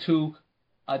able to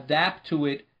adapt to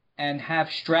it and have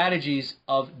strategies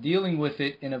of dealing with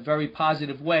it in a very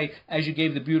positive way, as you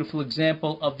gave the beautiful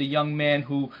example of the young man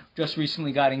who just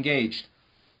recently got engaged.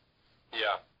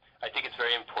 Yeah, I think it's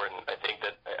very important. I think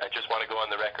that I just want to go on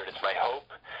the record. It's my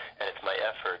hope and it's my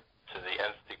effort to the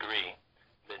nth degree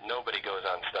that nobody goes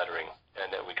on stuttering, and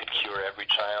that we could cure every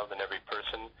child and every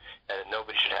person, and that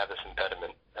nobody should have this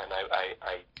impediment. And I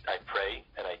pray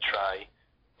and I try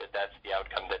that that's the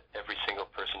outcome that every single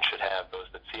person should have, those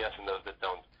that see us and those that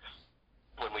don't.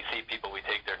 When we see people, we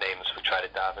take their names, we try to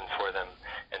daven for them,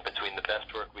 and between the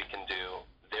best work we can do,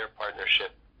 their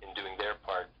partnership in doing their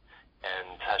part,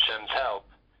 and Hashem's help,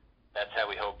 that's how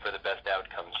we hope for the best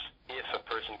outcomes. If a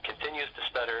person continues to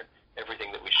stutter,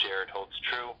 everything that we shared holds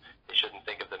true. They shouldn't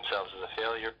think of themselves as a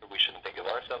failure, or we shouldn't think of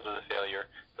ourselves as a failure,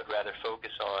 but rather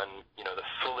focus on, the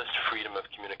fullest freedom of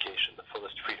communication, the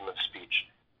fullest freedom of speech,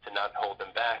 to not hold them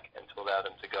back and to allow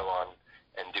them to go on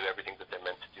and do everything that they're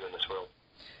meant to do in this world.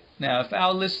 Now, if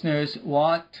our listeners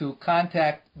want to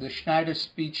contact the Schneider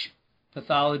Speech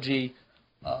Pathology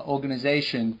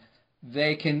organization,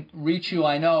 they can reach you,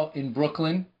 I know, in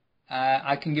Brooklyn.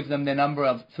 I can give them the number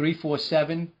of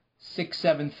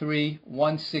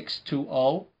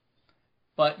 347-673-1620.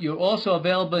 But you're also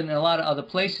available in a lot of other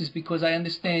places, because I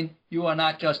understand you are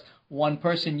not just one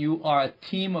person. You are a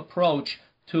team approach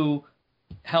to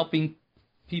helping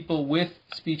people with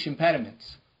speech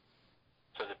impediments.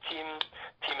 So the team is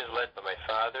led by my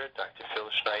father, Dr.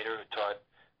 Schneider, who taught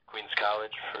Queens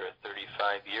College for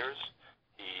 35 years.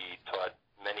 He taught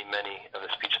many of the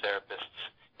speech therapists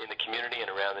in the community and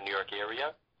around the New York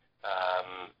area.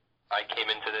 I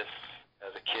came into this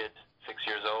as a kid, 6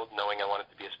 years old, knowing I wanted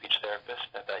to be a speech therapist.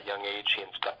 At that young age, he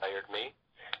inspired me,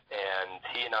 and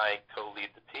he and I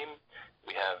co-lead the team.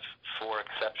 We have 4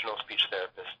 exceptional speech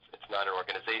therapists. It's not an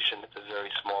organization, it's a very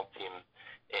small team,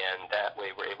 and that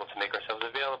way we're able to make ourselves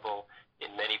available in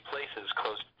many places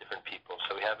close to different people.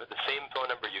 So we have the same phone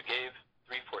number you gave,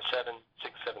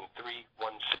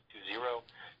 347-673-1620.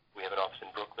 We have an office in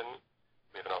Brooklyn.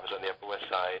 We have an office on the Upper West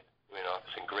Side. We have an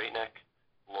office in Great Neck,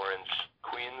 Lawrence,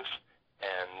 Queens,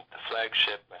 and the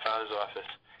flagship, my father's office,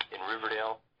 in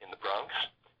Riverdale in the Bronx.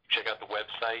 Check out the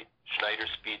website,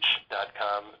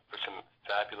 schneiderspeech.com, for some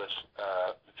fabulous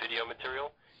video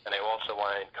material. And I also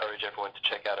want to encourage everyone to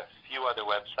check out a few other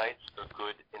websites for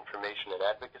good information and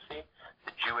advocacy.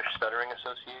 The Jewish Stuttering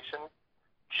Association,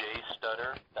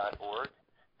 jstutter.org,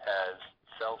 has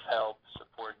self-help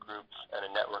support groups and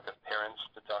a network of parents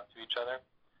to talk to each other.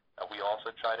 We also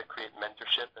try to create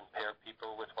mentorship and pair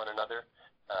people with one another,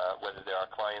 whether they're our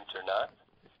clients or not.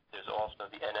 There's also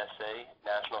the NSA,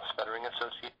 National Stuttering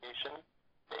Association.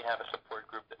 They have a support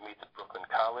group that meets at Brooklyn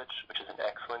College, which is an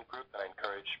excellent group, and I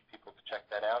encourage people to check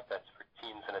that out. That's for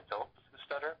teens and adults who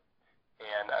stutter.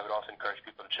 And I would also encourage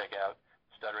people to check out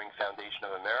Stuttering Foundation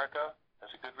of America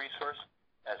as a good resource,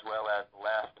 as well as the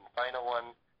last and final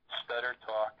one,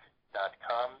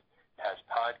 stuttertalk.com, has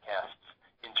podcasts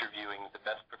interviewing the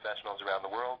best professionals around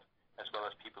the world, as well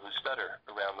as people who stutter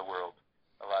around the world.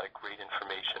 A lot of great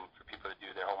information for people to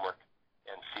do their homework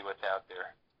and see what's out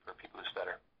there for people who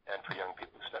stutter and for young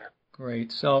people who stutter.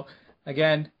 Great. So,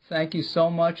 again, thank you so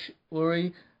much,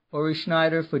 Uri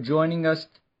Schneider, for joining us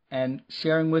and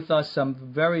sharing with us some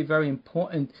very, very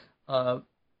important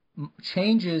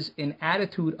changes in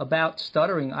attitude about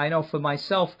stuttering. I know for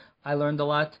myself, I learned a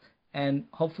lot, and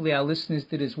hopefully our listeners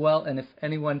did as well. And if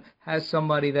anyone has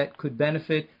somebody that could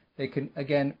benefit, they can,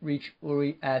 again, reach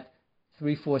Uri at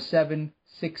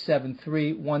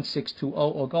 347-673-1620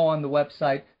 or go on the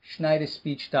website,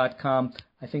 schneiderspeech.com.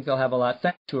 I think they'll have a lot.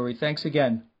 Thanks, Uri. Thanks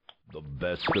again. The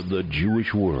best of the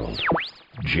Jewish world.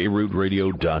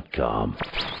 jrootradio.com.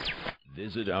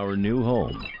 Visit our new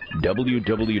home,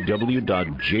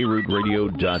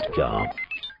 www.jrootradio.com.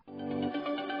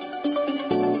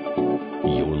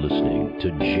 You're listening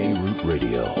to J-Root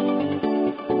Radio.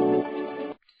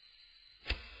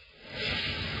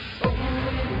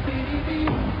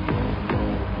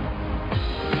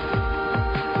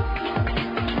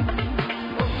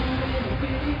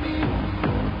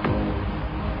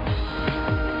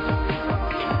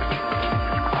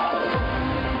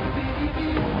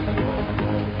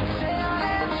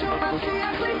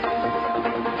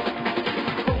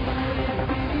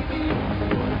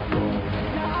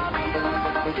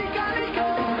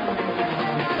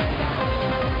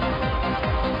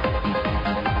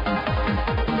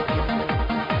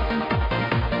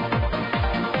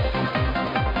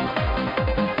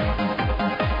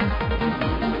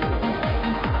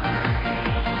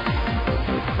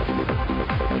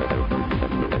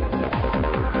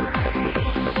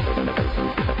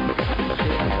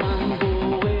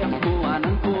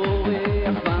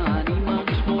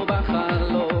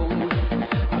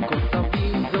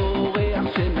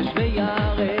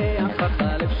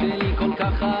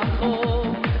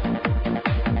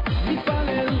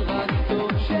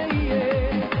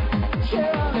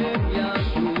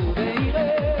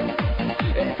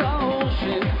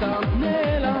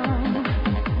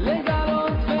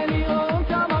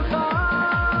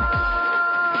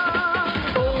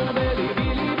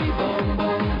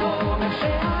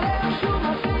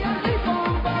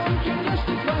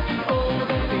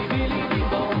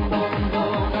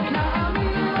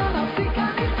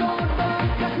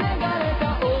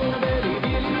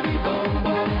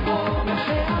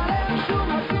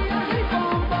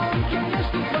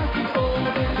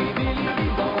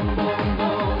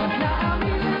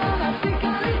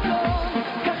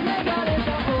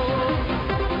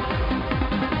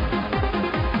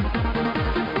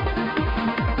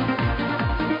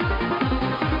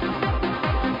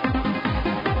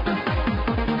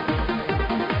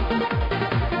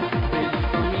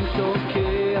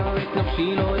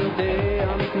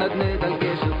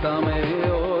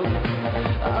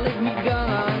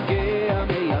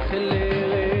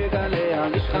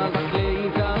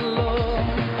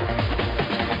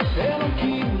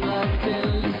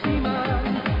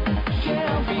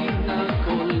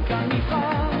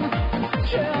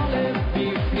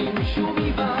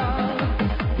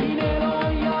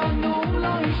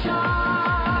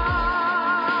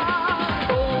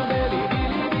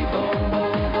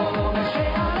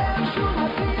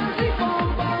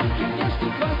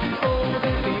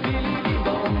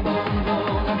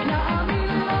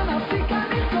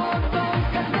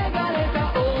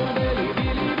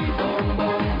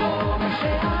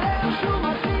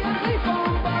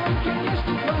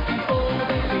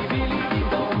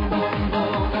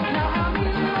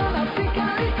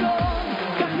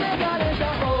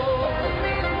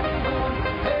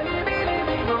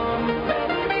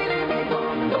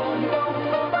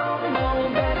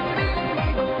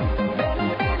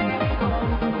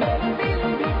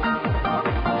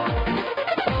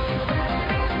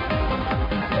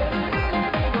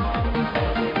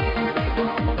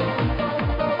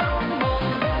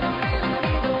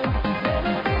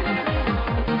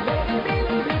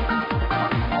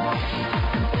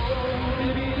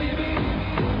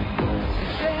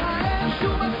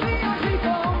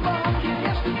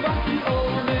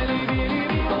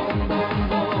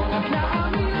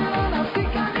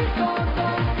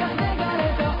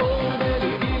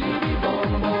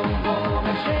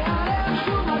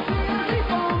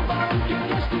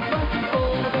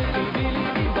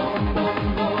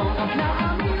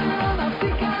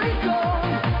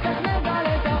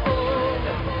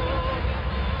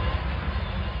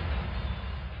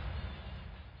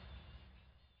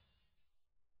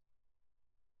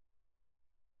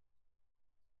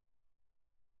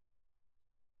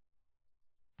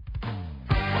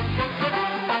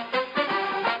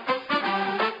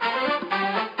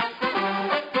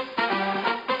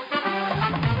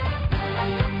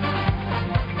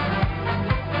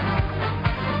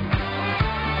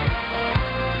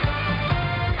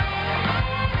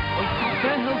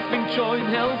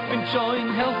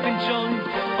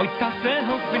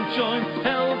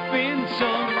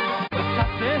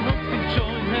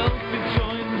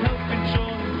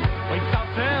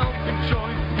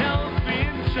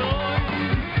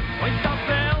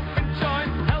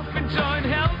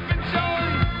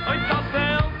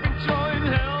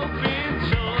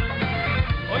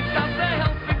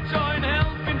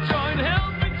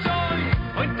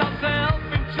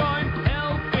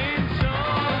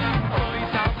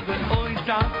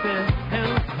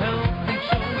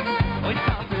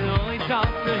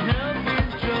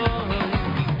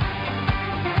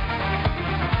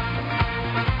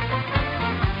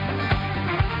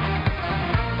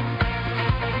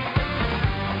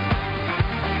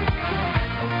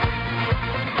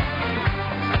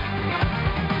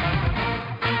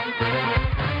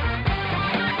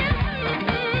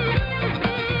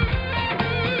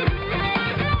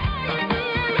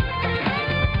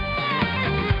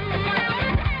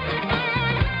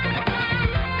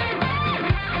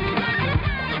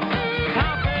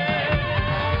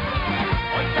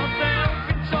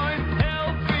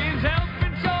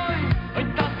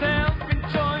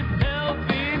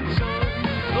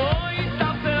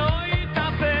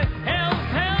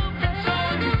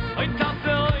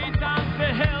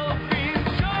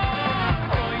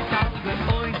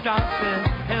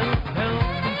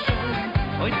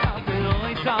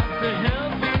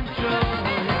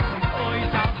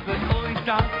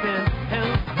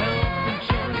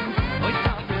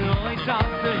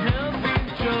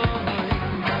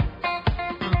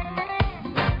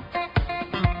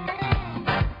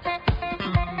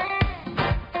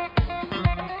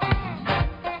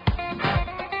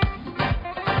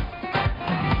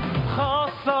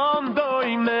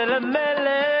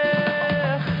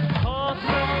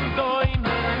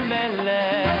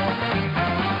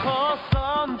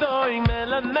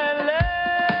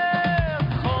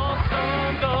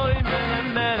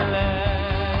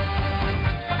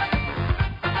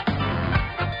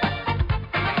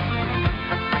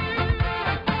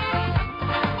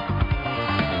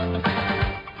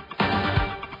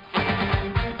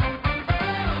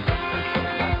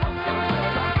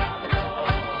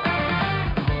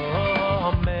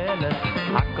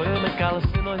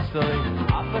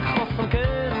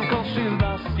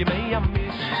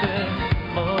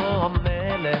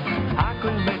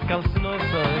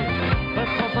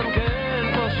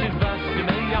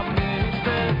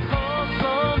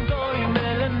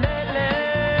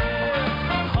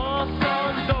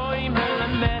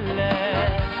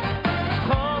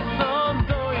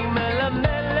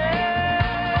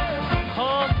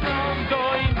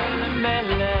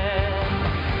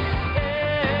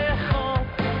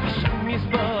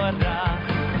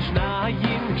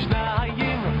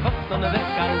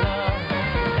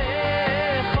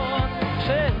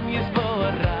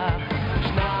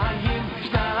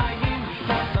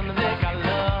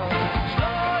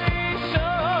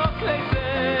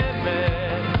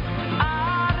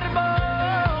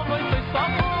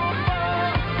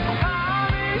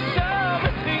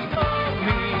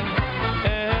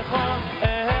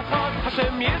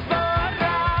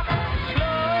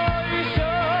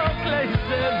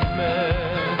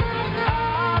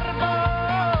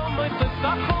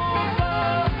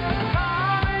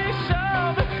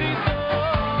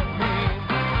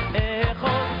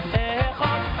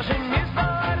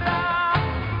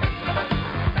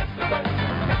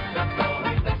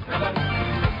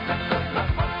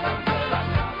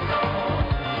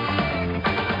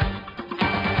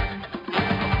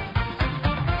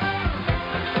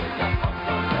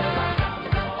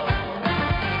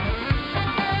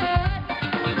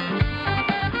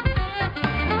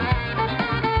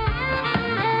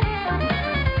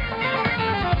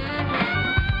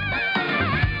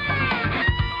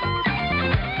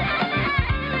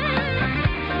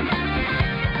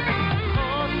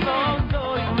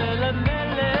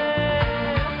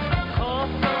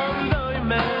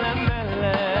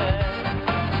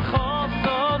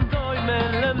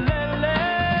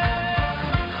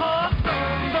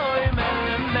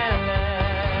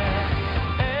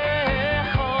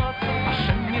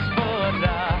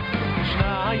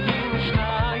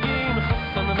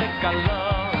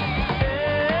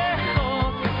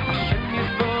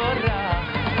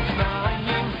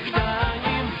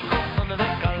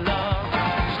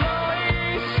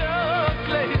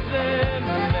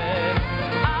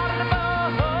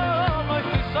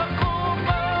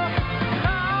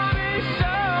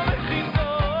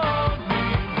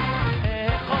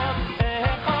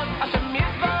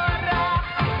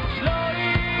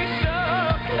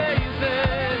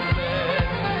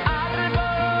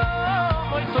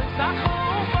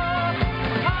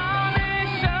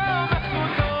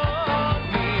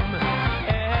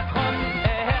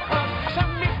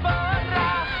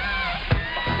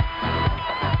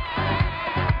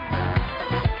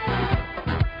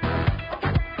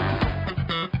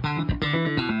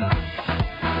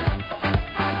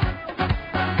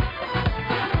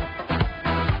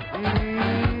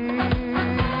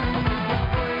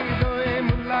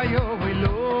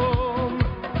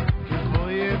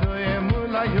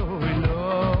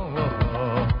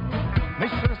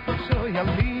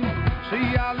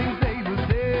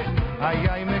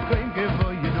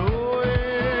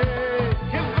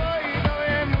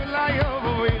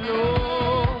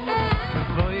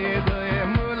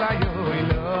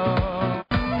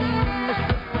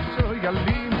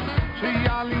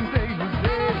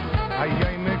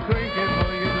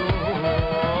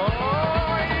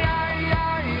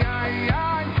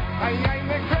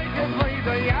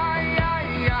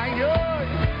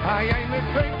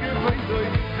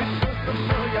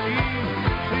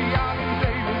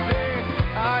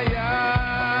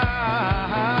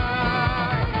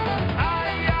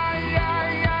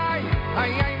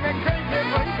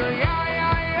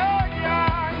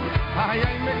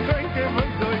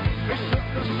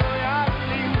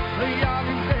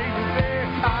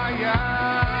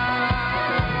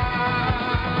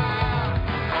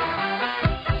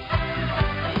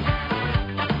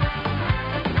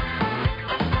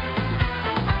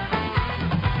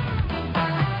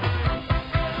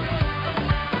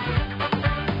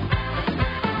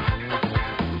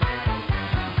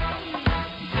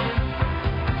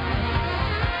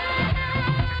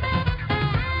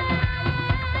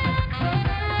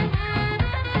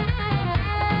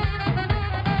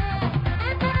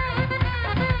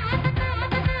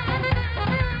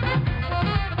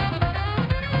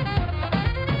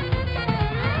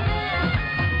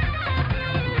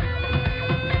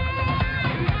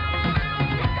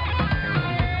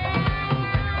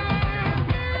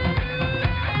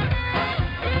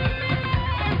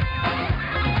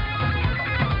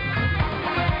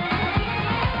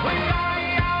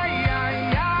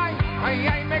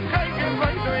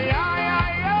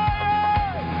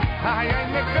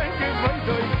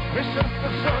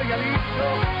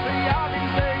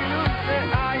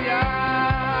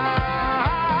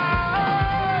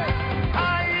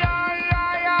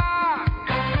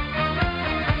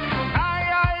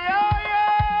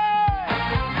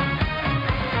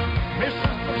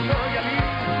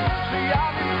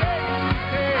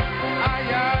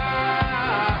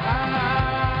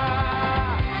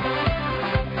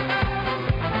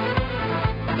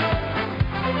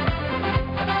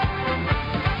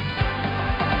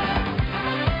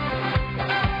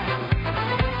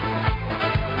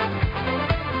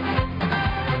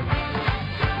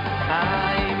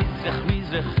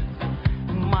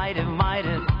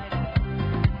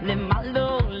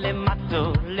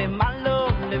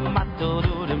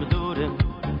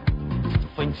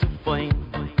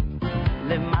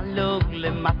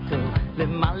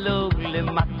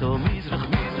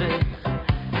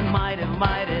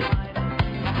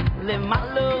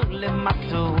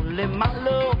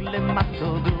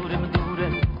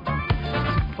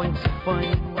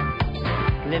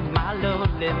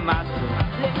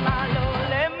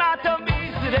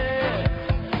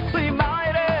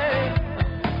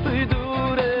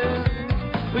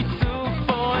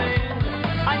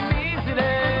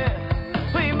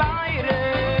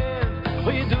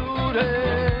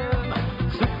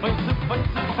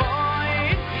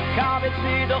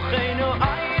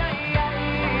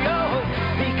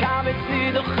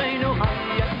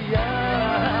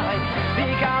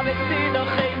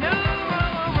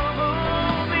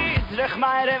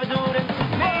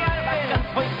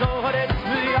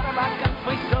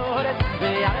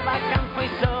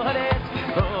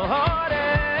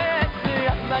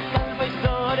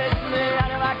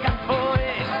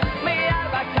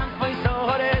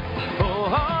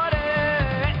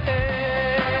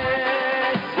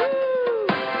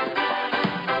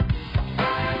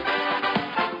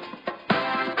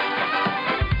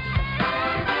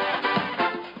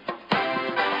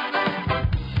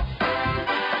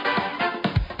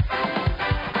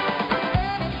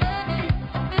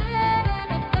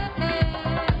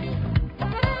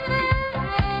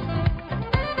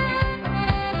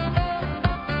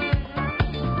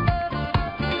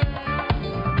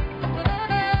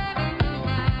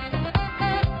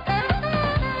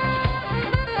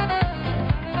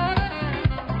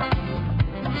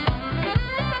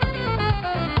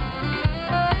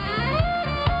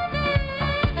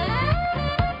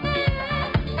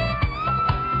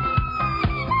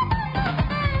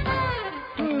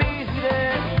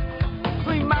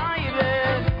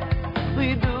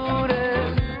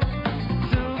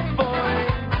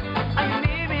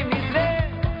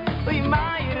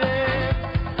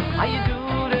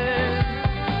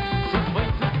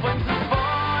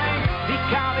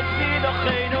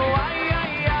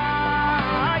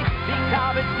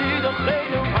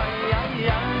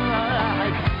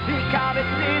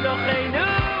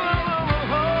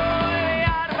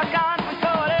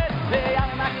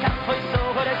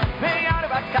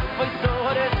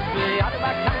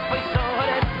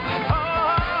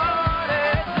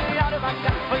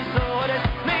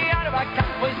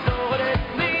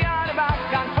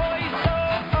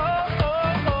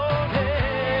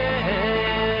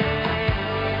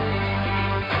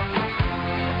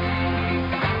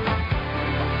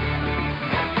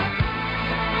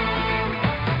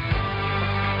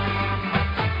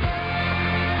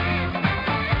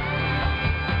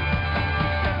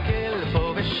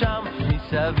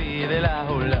 מסביב אל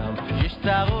העולם יש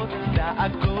צרות,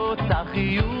 דאגות,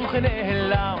 החיוך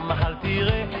נעלם, מחל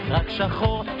תראה רק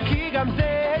שחור כי גם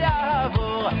זה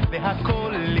יעבור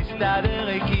והכל יסתדר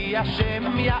כי השם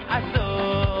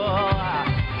יעזור.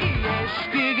 יש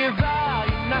תקווה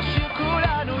אם נשאיר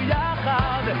כולנו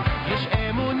יחד, יש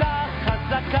אמונה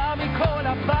חזקה מכל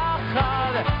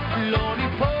הפחד, לא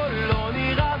ניפול, לא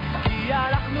נרעב כי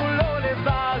אנחנו לא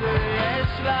לבד, יש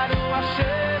לנו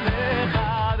השם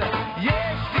אחד.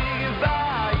 יש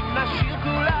תקווה אם נשאיר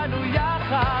כולנו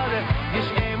יחד, יש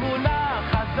אמונה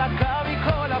חזקה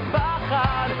מכל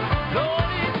הפחד, לא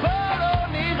ניפול, לא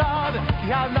נרעב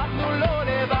כי אנחנו לא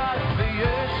לבד,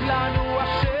 ויש לנו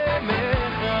השם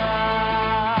אחד.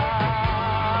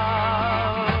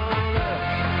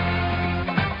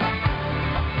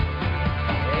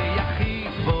 היי אחי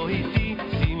בוא איתי,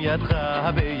 שים ידך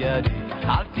בידי,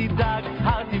 אל תדאג,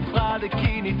 אל תפחד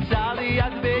כי ניצר לי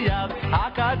יד ביד,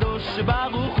 הקדוש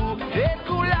ברוך הוא את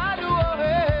כולנו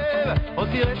אוהב, עוד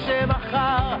תראה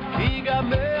שמחר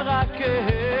ייגמר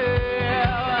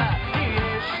הכאב.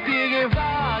 יש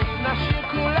תקווה אם נשאיר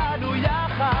כולנו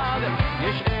יחד,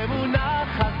 יש אמונה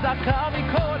חזקה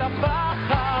מכל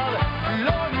הפחד,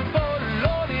 לא ניפול,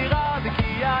 לא נרעב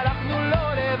כי אנחנו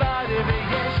לא לבד,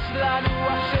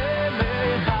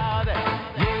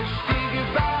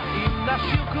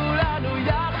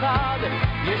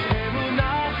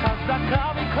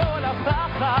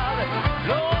 אחד,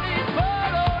 לא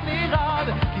ניפול, לא נרעד,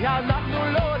 כי אנחנו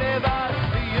לא לבד,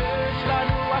 ויש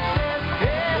לנו השם אחד.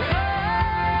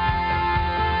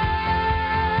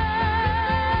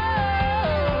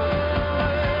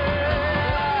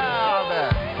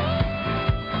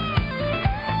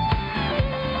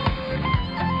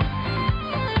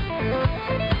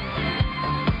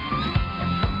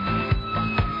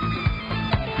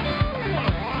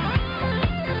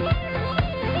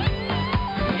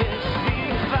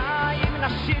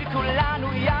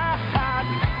 כולנו יחד,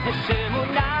 יש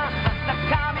אמונה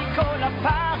חזקה מכל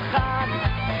הפחד,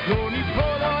 לא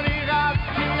ניפול, לא נרעד,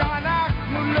 כי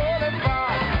אנחנו לא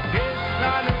לבד, יש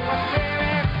לנו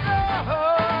השם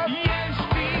אחד. יש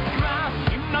תקווה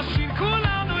אם נשאיר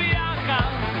כולנו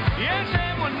יחד, יש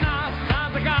אמונה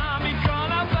חזקה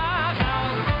מכל הפחד,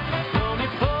 לא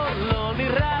ניפול, לא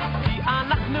נרעד, כי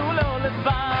אנחנו לא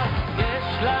לבד,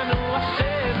 יש לנו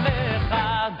השם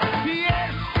אחד.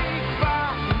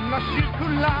 נשאיר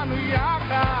כולנו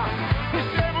יחד,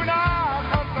 יש אמונה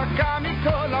חזקה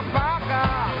מכל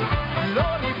הפחד,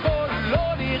 לא ניפול,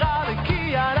 לא נרעד,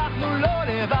 כי אנחנו לא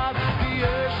לבד,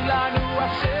 יש לנו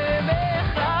השם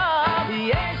אחד.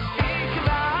 יש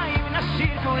תקווה אם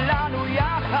נשאיר כולנו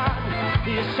יחד,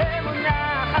 יש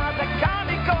אמונה חזקה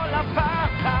מכל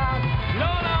הפחד,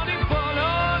 לא ניפול,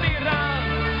 לא נרעד,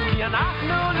 כי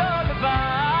אנחנו לא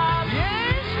לבד,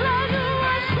 יש לנו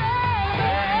השם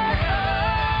אחד.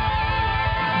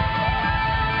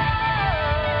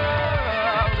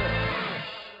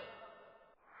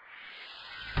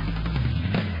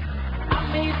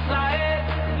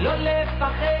 לא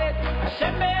לפחד,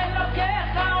 השם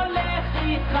אלוקיך הולך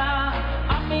איתך.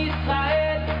 עם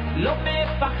ישראל לא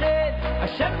מפחד,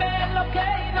 השם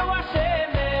אלוקינו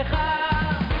השם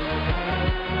אחד.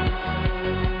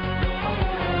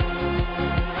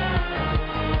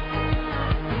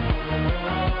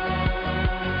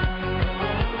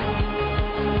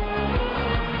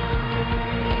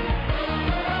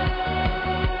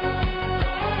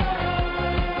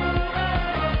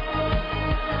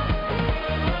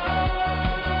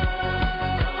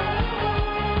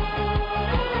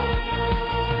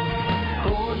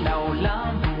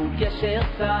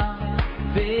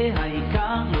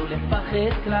 והעיקר לא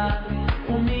לפחד כלל,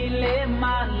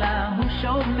 ומלמעלה הוא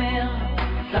שומר,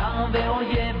 שר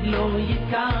ואויב לא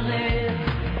יקרב,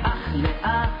 אח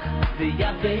לאח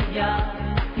ויד ביד,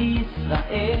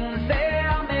 ישראל זה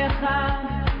עמך,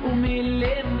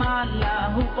 ומלמעלה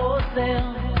הוא עוזר,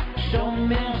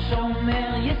 שומר שומר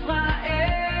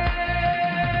ישראל.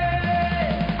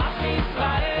 עם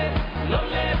ישראל לא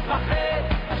לפחד,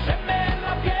 השם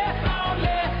אלוקיך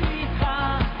הולך איתך.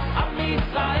 עם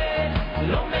ישראל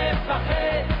לא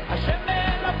מפחד, השם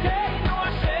אלוקינו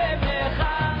השם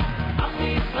אחד. עם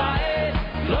ישראל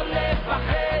לא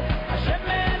לפחד, השם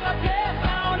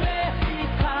אלוקיך הולך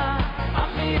איתך.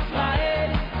 עם ישראל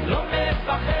לא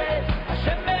מפחד,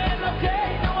 השם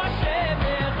אלוקינו השם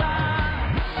אחד.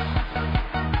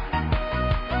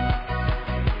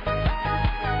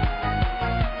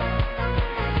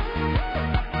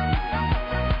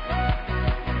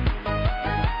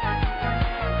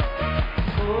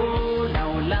 כל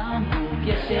העולם הוא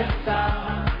גשר צר,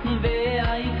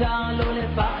 והעיקר לא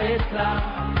לפחד כלל,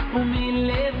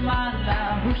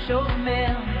 ומלמעלה הוא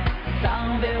שומר,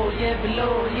 שר ואויב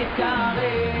לא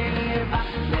יקרב, אח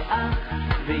לאח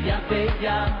ויד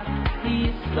ביד,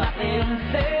 ישראל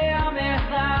זה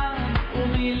עמך,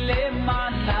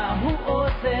 ומלמעלה הוא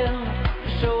עוזר,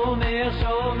 שומר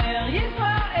שומר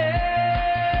ישראל.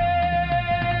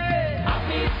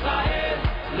 עם ישראל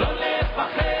לא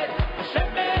לפחד, השם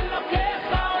אלוקיך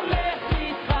הולך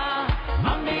איתך.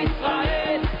 עם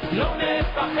ישראל לא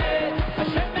מפחד,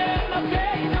 השם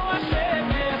אלוקינו השם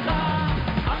אחד.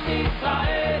 עם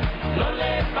ישראל לא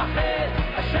לפחד,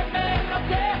 השם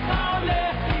אלוקיך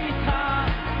הולך איתך.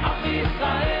 עם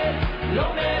ישראל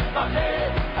לא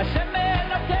מפחד, השם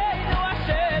אלוקינו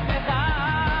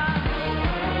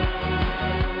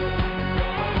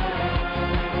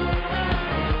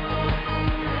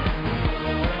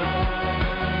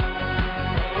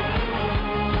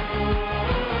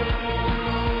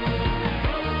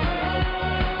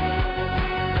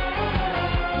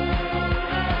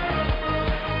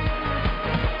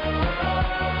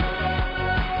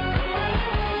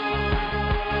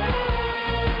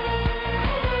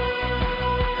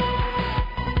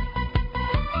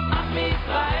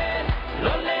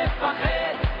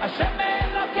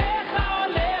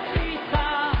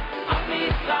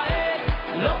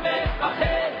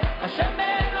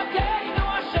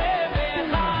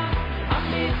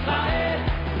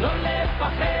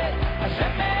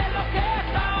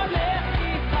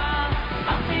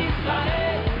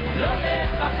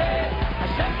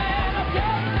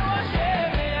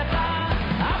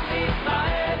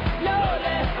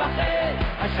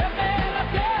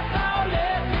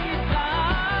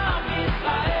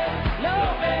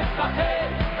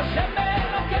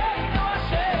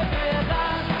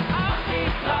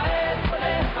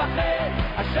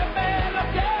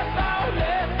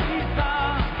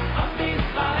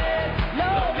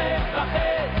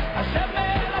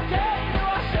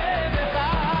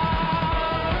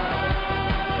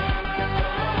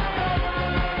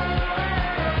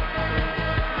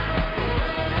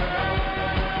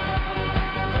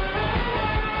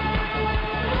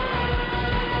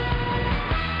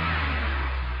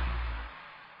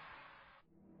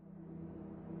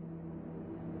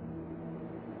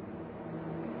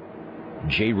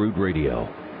J-Root Radio.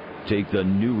 Take the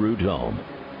new route home.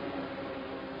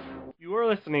 You are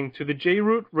listening to the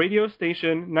J-Root radio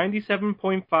station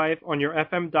 97.5 on your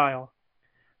FM dial.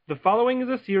 The following is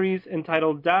a series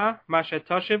entitled Da Ma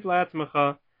Shetashiv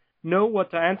La'atzmecha, Know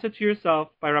What to Answer to Yourself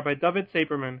by Rabbi David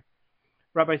Saperman.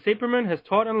 Rabbi Saperman has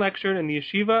taught and lectured in the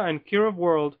Yeshiva and Kiruv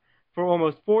world for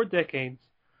almost 4 decades.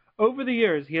 Over the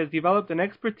years, he has developed an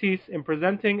expertise in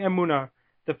presenting Emunah,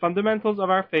 the fundamentals of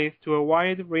our faith, to a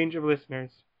wide range of listeners.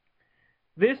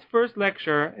 This first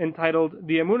lecture, entitled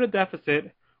The Emunah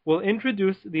Deficit, will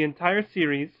introduce the entire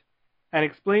series and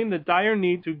explain the dire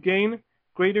need to gain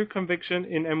greater conviction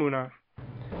in Emunah.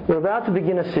 We're about to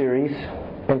begin a series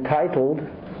entitled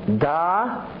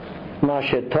Da Ma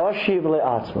Shetashiv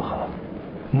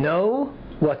Le'atzmecha. Know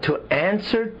what to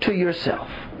answer to yourself.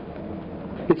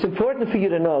 It's important for you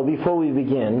to know, before we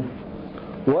begin,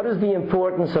 what is the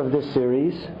importance of this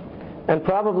series, and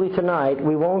probably tonight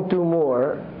we won't do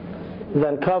more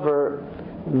than cover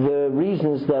the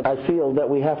reasons that I feel that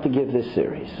we have to give this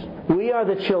series. We are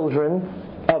the children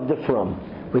of the Frum.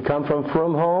 We come from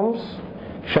Frum homes,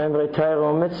 Shemrei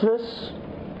Torah Mitzvahs,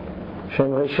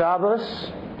 Shemrei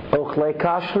Shabbos, Ochlei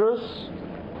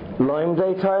Kashrus,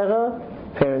 Loimdei Torah.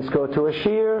 Parents go to a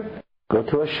shir, go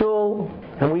to a shul,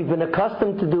 and we've been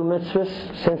accustomed to do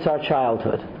mitzvahs since our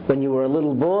childhood. When you were a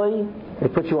little boy, they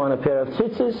put you on a pair of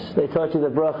tzitzis, they taught you the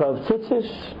bracha of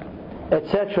tzitzis,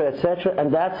 etc., etc.,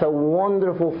 and that's a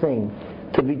wonderful thing,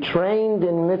 to be trained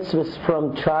in mitzvahs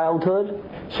from childhood,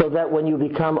 so that when you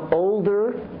become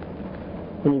older,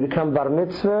 when you become bar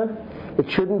mitzvah, it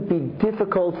shouldn't be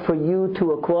difficult for you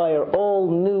to acquire all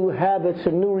new habits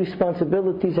and new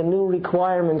responsibilities and new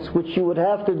requirements which you would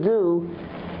have to do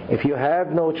if you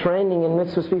had no training in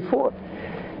mitzvahs before.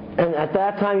 And at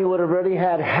that time you would have already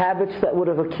had habits that would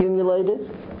have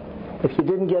accumulated. If you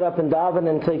didn't get up and daven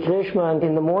and take Rishma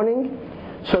in the morning,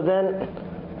 so then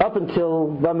up until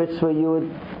bar mitzvah you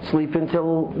would sleep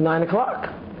until 9 o'clock.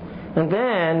 And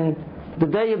then the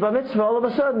day of bar mitzvah, all of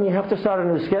a sudden you have to start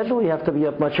a new schedule, you have to be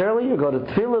up much earlier, you go to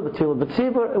tefillah,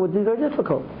 b'tzibur, it would be very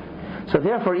difficult. So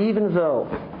therefore, even though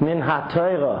min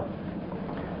ha-Torah,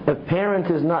 a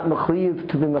parent is not mechuyev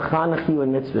to be mechanech you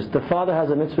in mitzvahs, the father has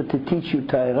a mitzvah to teach you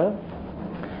Torah,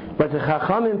 but the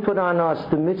Chachamim put on us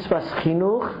the mitzvahs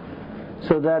chinuch,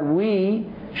 so that we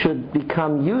should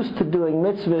become used to doing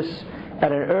mitzvahs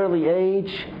at an early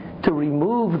age, to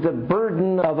remove the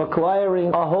burden of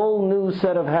acquiring a whole new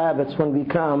set of habits when we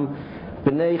become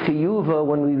b'nei chiyuva,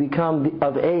 when we become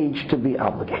of age to be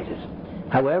obligated.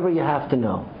 However, you have to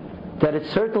know that it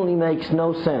certainly makes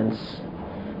no sense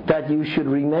that you should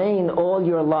remain all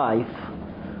your life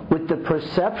with the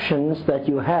perceptions that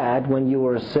you had when you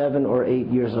were 7 or 8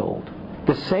 years old.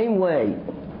 The same way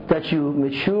that you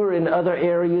mature in other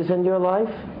areas in your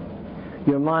life,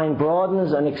 your mind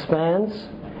broadens and expands,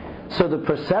 so the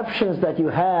perceptions that you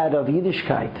had of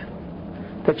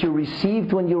Yiddishkeit, that you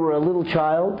received when you were a little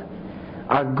child,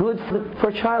 are good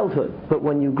for childhood, but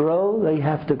when you grow, they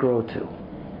have to grow too.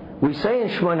 We say in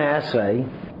Shmoneh Esrei,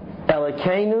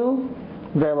 Elokeinu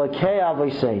ve'Elokei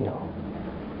Avoseinu,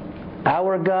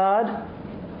 our God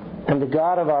and the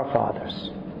God of our fathers.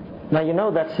 Now you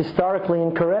know that's historically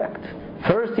incorrect.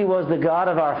 First he was the God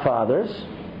of our fathers,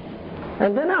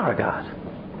 and then our God.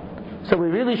 So we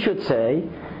really should say,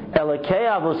 Elokei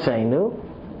Avoseinu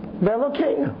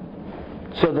ve'Elokeinu.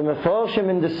 So the Meforshim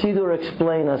in the Siddur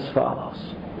explain as follows.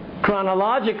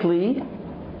 Chronologically,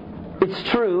 it's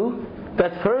true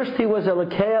that first he was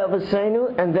Elokei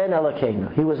Avoseinu and then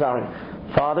Elokeinu. He was our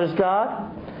father's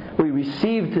God. We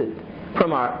received it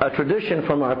from a tradition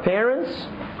from our parents,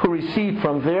 who received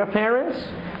from their parents,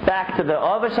 back to the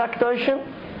Avos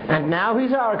HaKadoshim, and now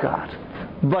he's our God.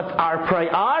 But our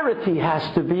priority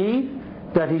has to be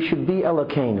that he should be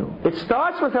Elokeinu. It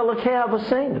starts with Elokei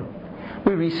Avoseinu.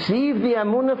 We receive the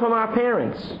Emunah from our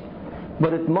parents,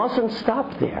 but it mustn't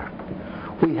stop there.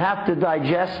 We have to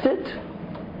digest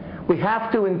it. We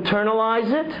have to internalize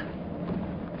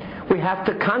it. We have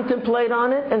to contemplate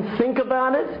on it and think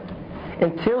about it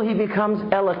until he becomes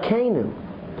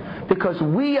Elokeinu. Because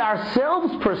we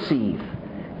ourselves perceive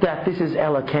that this is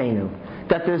Elokeinu,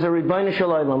 that there's a Ribbono Shel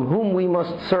Olam whom we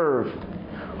must serve,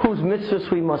 whose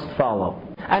mitzvahs we must follow.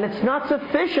 And it's not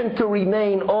sufficient to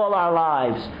remain all our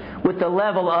lives with the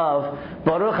level of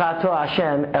Baruch Atah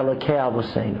Hashem Elokei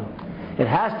Avoseinu. It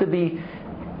has to be,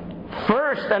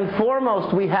 first and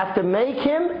foremost, we have to make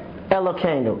him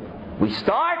Elokeinu. We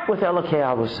start with Elokei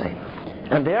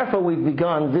Avoseinu. And therefore we've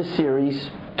begun this series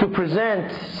to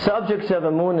present subjects of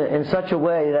Emunah in such a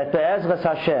way that Be'ezras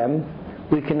Hashem,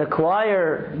 we can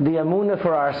acquire the Emunah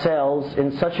for ourselves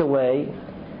in such a way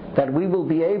that we will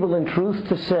be able in truth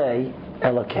to say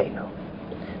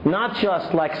Elokeinu. Not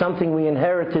just like something we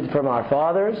inherited from our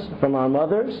fathers, from our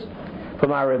mothers,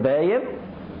 from our rebbeim,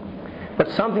 but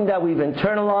something that we've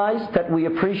internalized, that we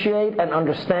appreciate and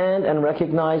understand and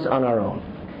recognize on our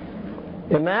own.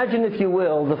 Imagine, if you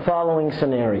will, the following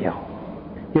scenario.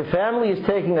 Your family is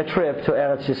taking a trip to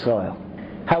Eretz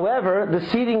Yisrael. However, the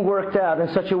seating worked out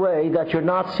in such a way that you're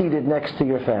not seated next to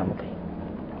your family.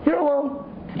 You're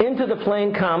alone. Into the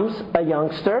plane comes a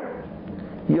youngster,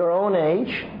 your own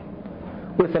age,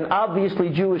 with an obviously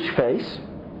Jewish face,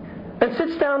 and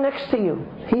sits down next to you.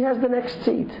 He has the next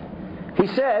seat. He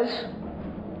says,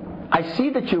 I see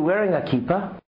that you're wearing a kippah.